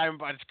there because I'm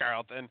Buzz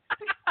Carlton.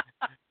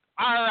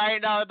 All right,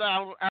 no,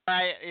 all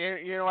right.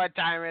 You know what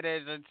time it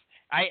is?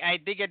 I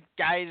think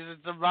guys,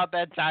 it's about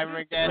that time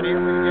again. Here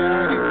we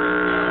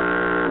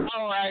go.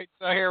 All right,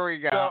 so here we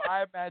go. So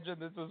I imagine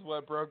this is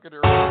what broken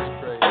her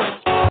trade.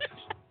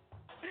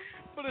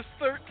 But it's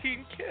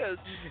 13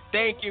 kids.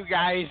 Thank you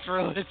guys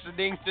for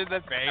listening to the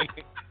Bay.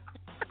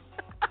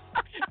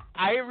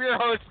 I am your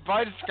host,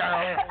 Buzz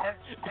Carlton.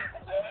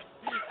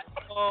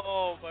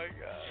 Oh, my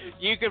God.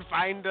 You can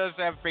find us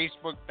at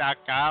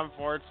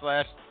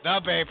facebook.com/The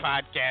Bay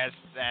Podcast,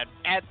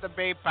 at The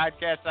Bay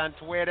Podcast on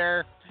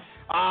Twitter.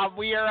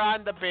 We are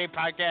on The Bay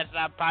Podcast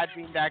on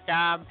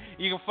Podbean.com.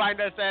 You can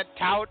find us at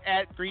tout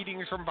at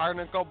Greetings from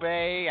Barnacle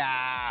Bay.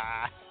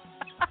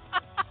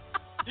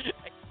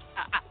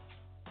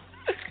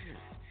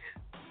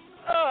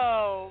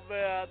 Oh,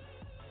 man.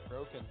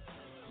 Broken.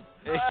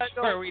 It's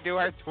where we do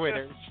our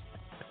Twitters.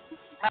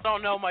 I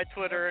don't know my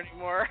Twitter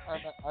anymore.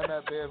 I'm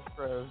at Bam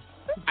Pros.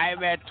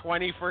 I'm at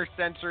 21st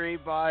Century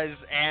Buzz,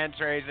 and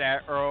Trey's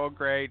at Earl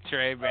Grey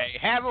Trey Bay.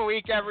 Have a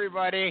week,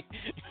 everybody.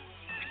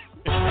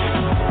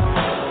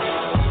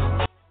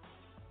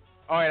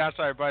 Oh, wait, I'm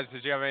sorry, Buzz.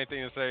 Did you have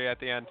anything to say at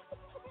the end?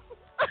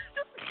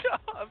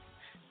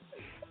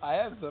 I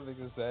have something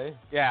to say.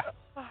 Yeah.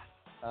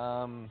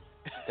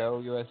 Go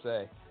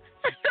USA.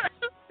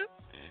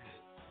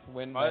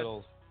 Win Buzz?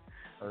 medals.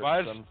 Or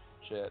Buzz? some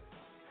shit.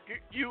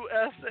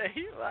 USA?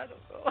 I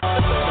don't know.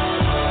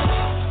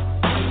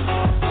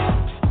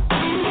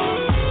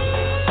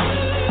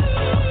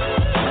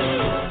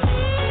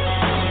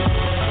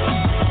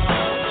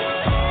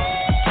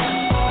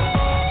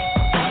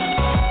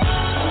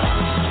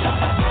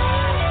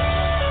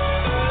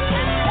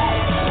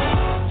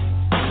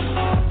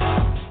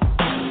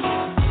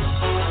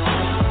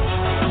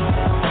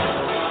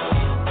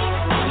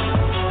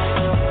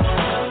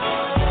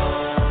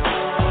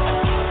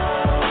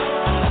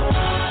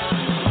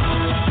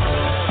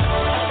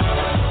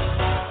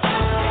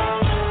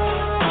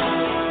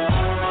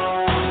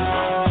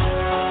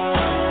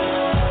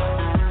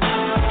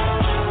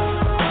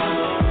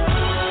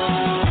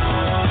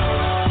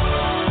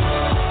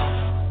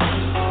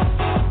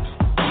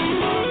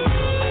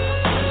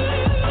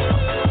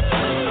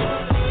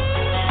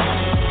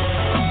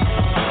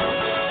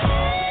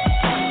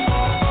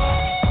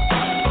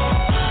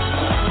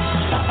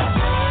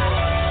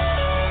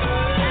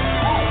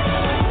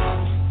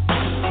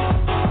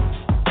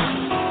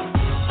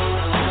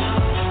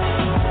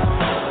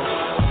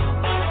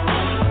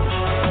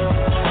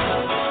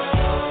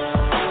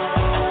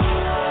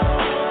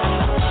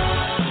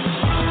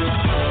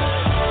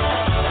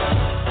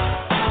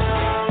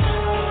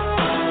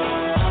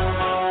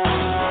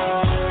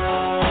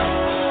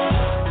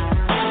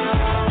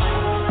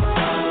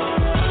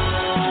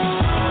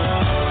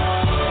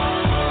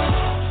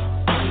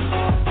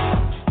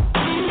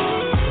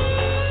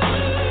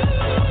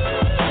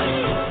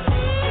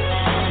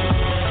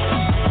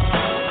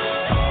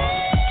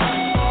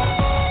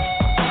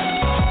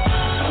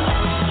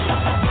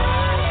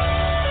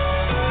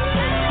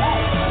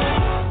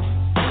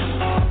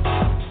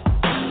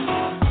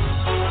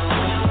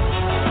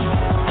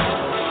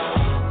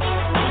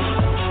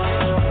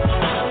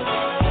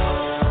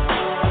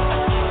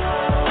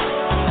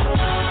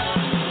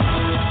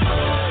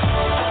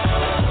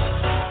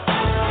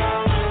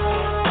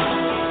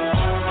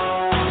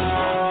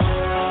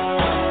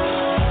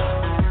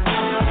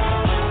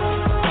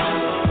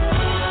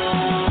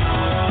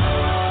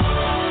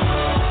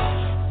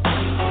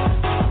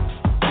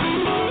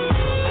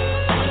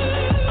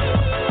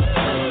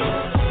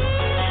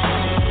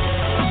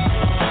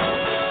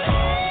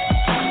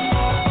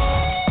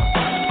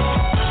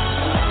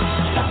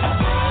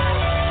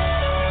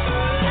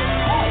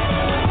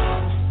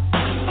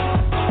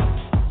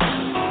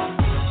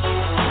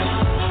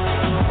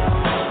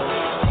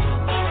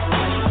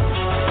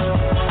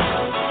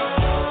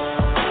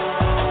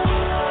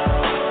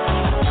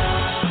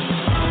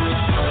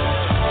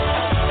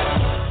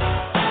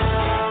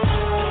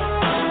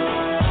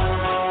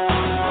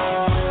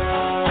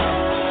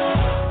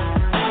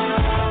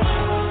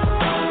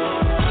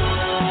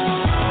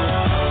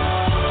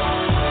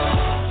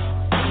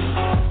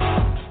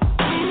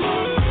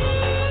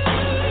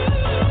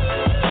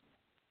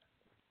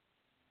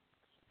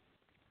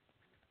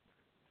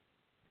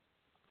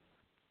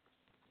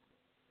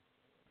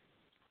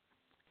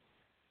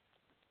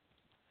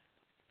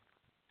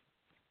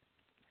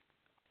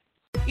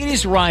 It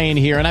is Ryan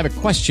here, and I have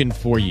a question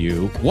for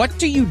you. What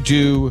do you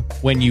do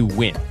when you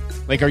win?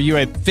 Like, are you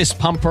a fist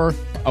pumper,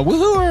 a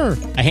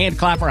woohooer, a hand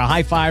clapper, a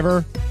high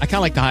fiver? I kind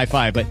of like the high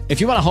five, but if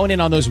you want to hone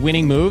in on those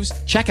winning moves,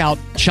 check out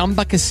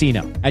Chumba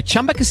Casino. At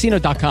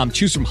ChumbaCasino.com,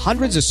 choose from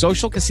hundreds of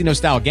social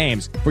casino-style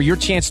games for your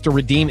chance to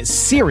redeem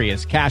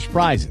serious cash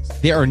prizes.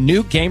 There are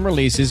new game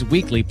releases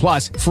weekly,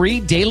 plus free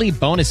daily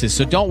bonuses.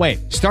 So don't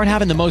wait. Start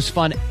having the most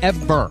fun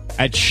ever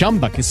at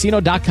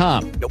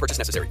ChumbaCasino.com. No purchase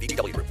necessary.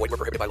 VGW Group. Void where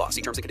prohibited by law.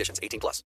 See terms and conditions. 18+.